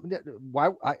crossed my. Why?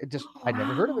 I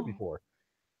never heard of it before,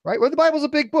 right? Well, the Bible's a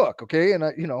big book, okay, and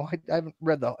I haven't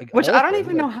read the. Which I don't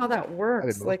even know how that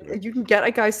works. Like, you can get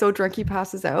a guy so drunk he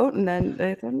passes out, and then.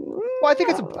 Well, I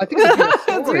think it's a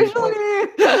story. Usually.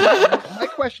 My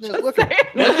question is, look,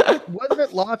 wasn't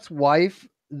it Lot's wife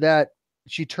that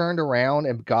she turned around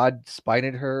and God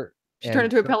spited her? She turned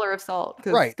into a pillar of salt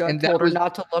because right. God told her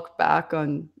not to look back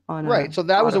on right. So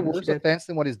that was a worse offense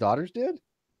than what his daughters did?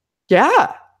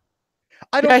 Yeah.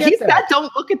 I don't get he said,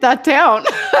 don't look at that town.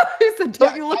 He said,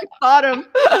 don't you look at Sodom.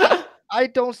 I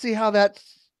don't see how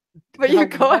that's. But you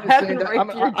go ahead and rape your dad.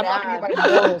 I'm not getting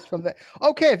my morals from that.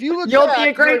 Okay, if you look, you'll be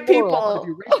a great people. If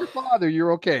you rape your father,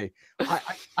 you're okay.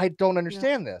 I don't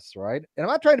understand this, right? And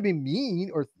I'm not trying to be mean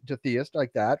or to theists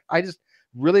like that. I just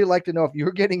really like to know, if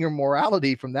you're getting your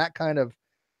morality from that kind of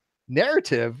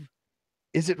narrative,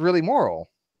 is it really moral?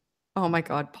 Oh my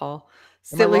God, Paul.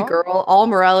 Silly wrong? girl. All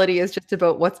morality is just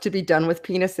about what's to be done with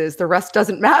penises. The rest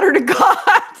doesn't matter to God.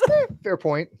 Fair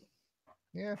point.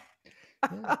 Yeah.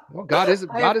 Yeah. Well, God is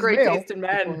I have great male. taste in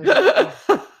men. Yeah.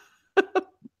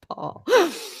 Paul.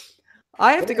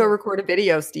 I have to go record a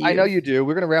video, Steve. I know you do.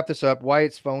 We're going to wrap this up.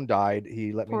 Wyatt's phone died.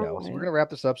 He let me Poor know. So we're Wyatt. going to wrap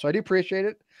this up. So I do appreciate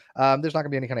it. There's not going to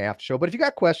be any kind of after show. But if you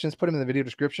got questions, put them in the video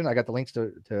description. I got the links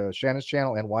to Shannon's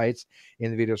channel and Wyatt's in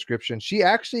the video description. She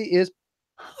actually is.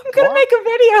 I'm going to make a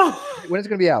video. When is it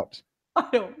going to be out? I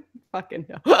don't fucking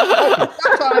know. Okay,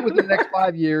 sometime within the next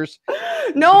 5 years.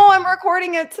 No, I'm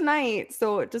recording it tonight.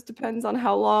 So it just depends on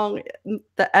how long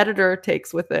the editor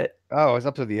takes with it. Oh, it's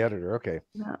up to the editor. Okay.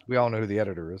 Yeah. We all know who the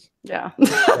editor is. Yeah.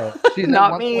 She's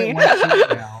Not at me.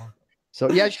 1.12 now. So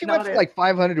yeah, she went Not from it. like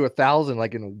 500 to 1,000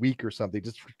 like in a week or something,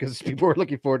 just because people were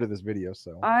looking forward to this video.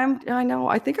 So I know.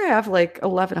 I think I have like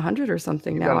 1,100 or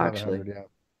something you've now, got actually. 1,100,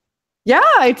 Yeah,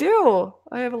 I do.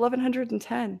 I have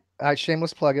 1,110.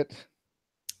 shameless plug it.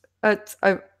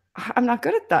 I'm not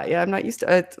good at that yet. I'm not used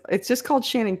to it. It's just called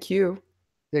Shannon Q.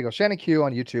 There you go, Shannon Q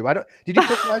on YouTube. Did you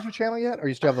personalize your channel yet, or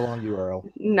you still have the long URL?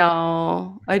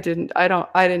 No, I didn't.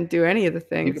 I didn't do any of the You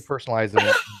can things. personalize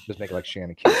it. Just make it like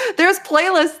Shannon Q. There's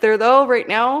playlists there though right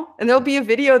now, and there'll be a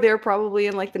video there probably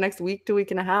in like the next week to week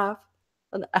and a half.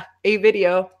 A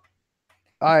video.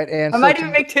 All right, and I might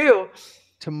even make 2.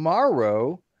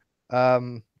 Tomorrow.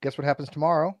 Guess what happens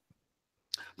tomorrow?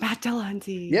 Matt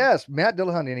Dillahunty. Yes, Matt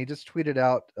Dillahunty, and he just tweeted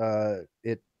out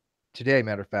it today,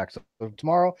 matter of fact. So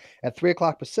tomorrow at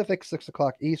 3:00 Pacific,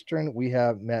 6:00 Eastern, we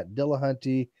have Matt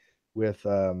Dillahunty with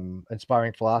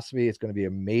Inspiring Philosophy. It's going to be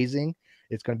amazing.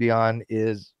 It's going to be on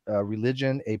Is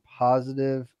Religion a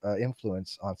Positive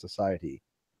Influence on Society?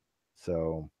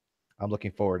 So I'm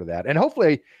looking forward to that. And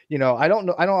hopefully, I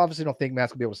obviously don't think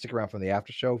Matt's going to be able to stick around from the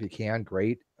after show. If he can,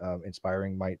 great.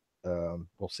 Inspiring might.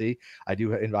 We'll see. I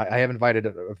have invited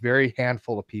a very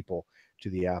handful of people to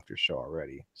the after show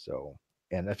already. So,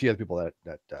 and a few other people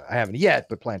that I haven't yet,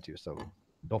 but plan to. So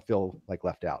don't feel like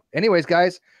left out. Anyways,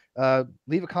 guys,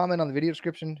 leave a comment on the video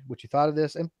description what you thought of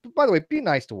this. And by the way, be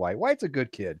nice to Wyatt. Wyatt's a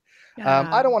good kid. Yeah.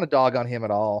 I don't want to dog on him at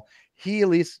all. He at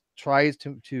least tries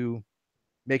to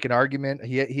make an argument.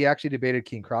 He actually debated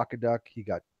King Crocoduck. He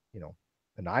got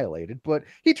annihilated, but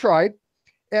he tried.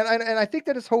 And I think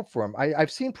that is hope for him. I've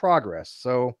seen progress.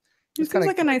 So he seems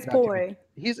like a nice boy.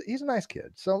 He's a nice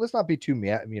kid. So let's not be too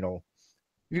mad. If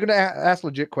you're gonna ask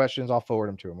legit questions, I'll forward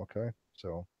them to him. Okay.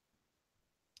 So.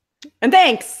 And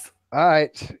thanks. All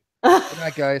right. Good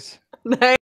night, guys.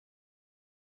 Thanks.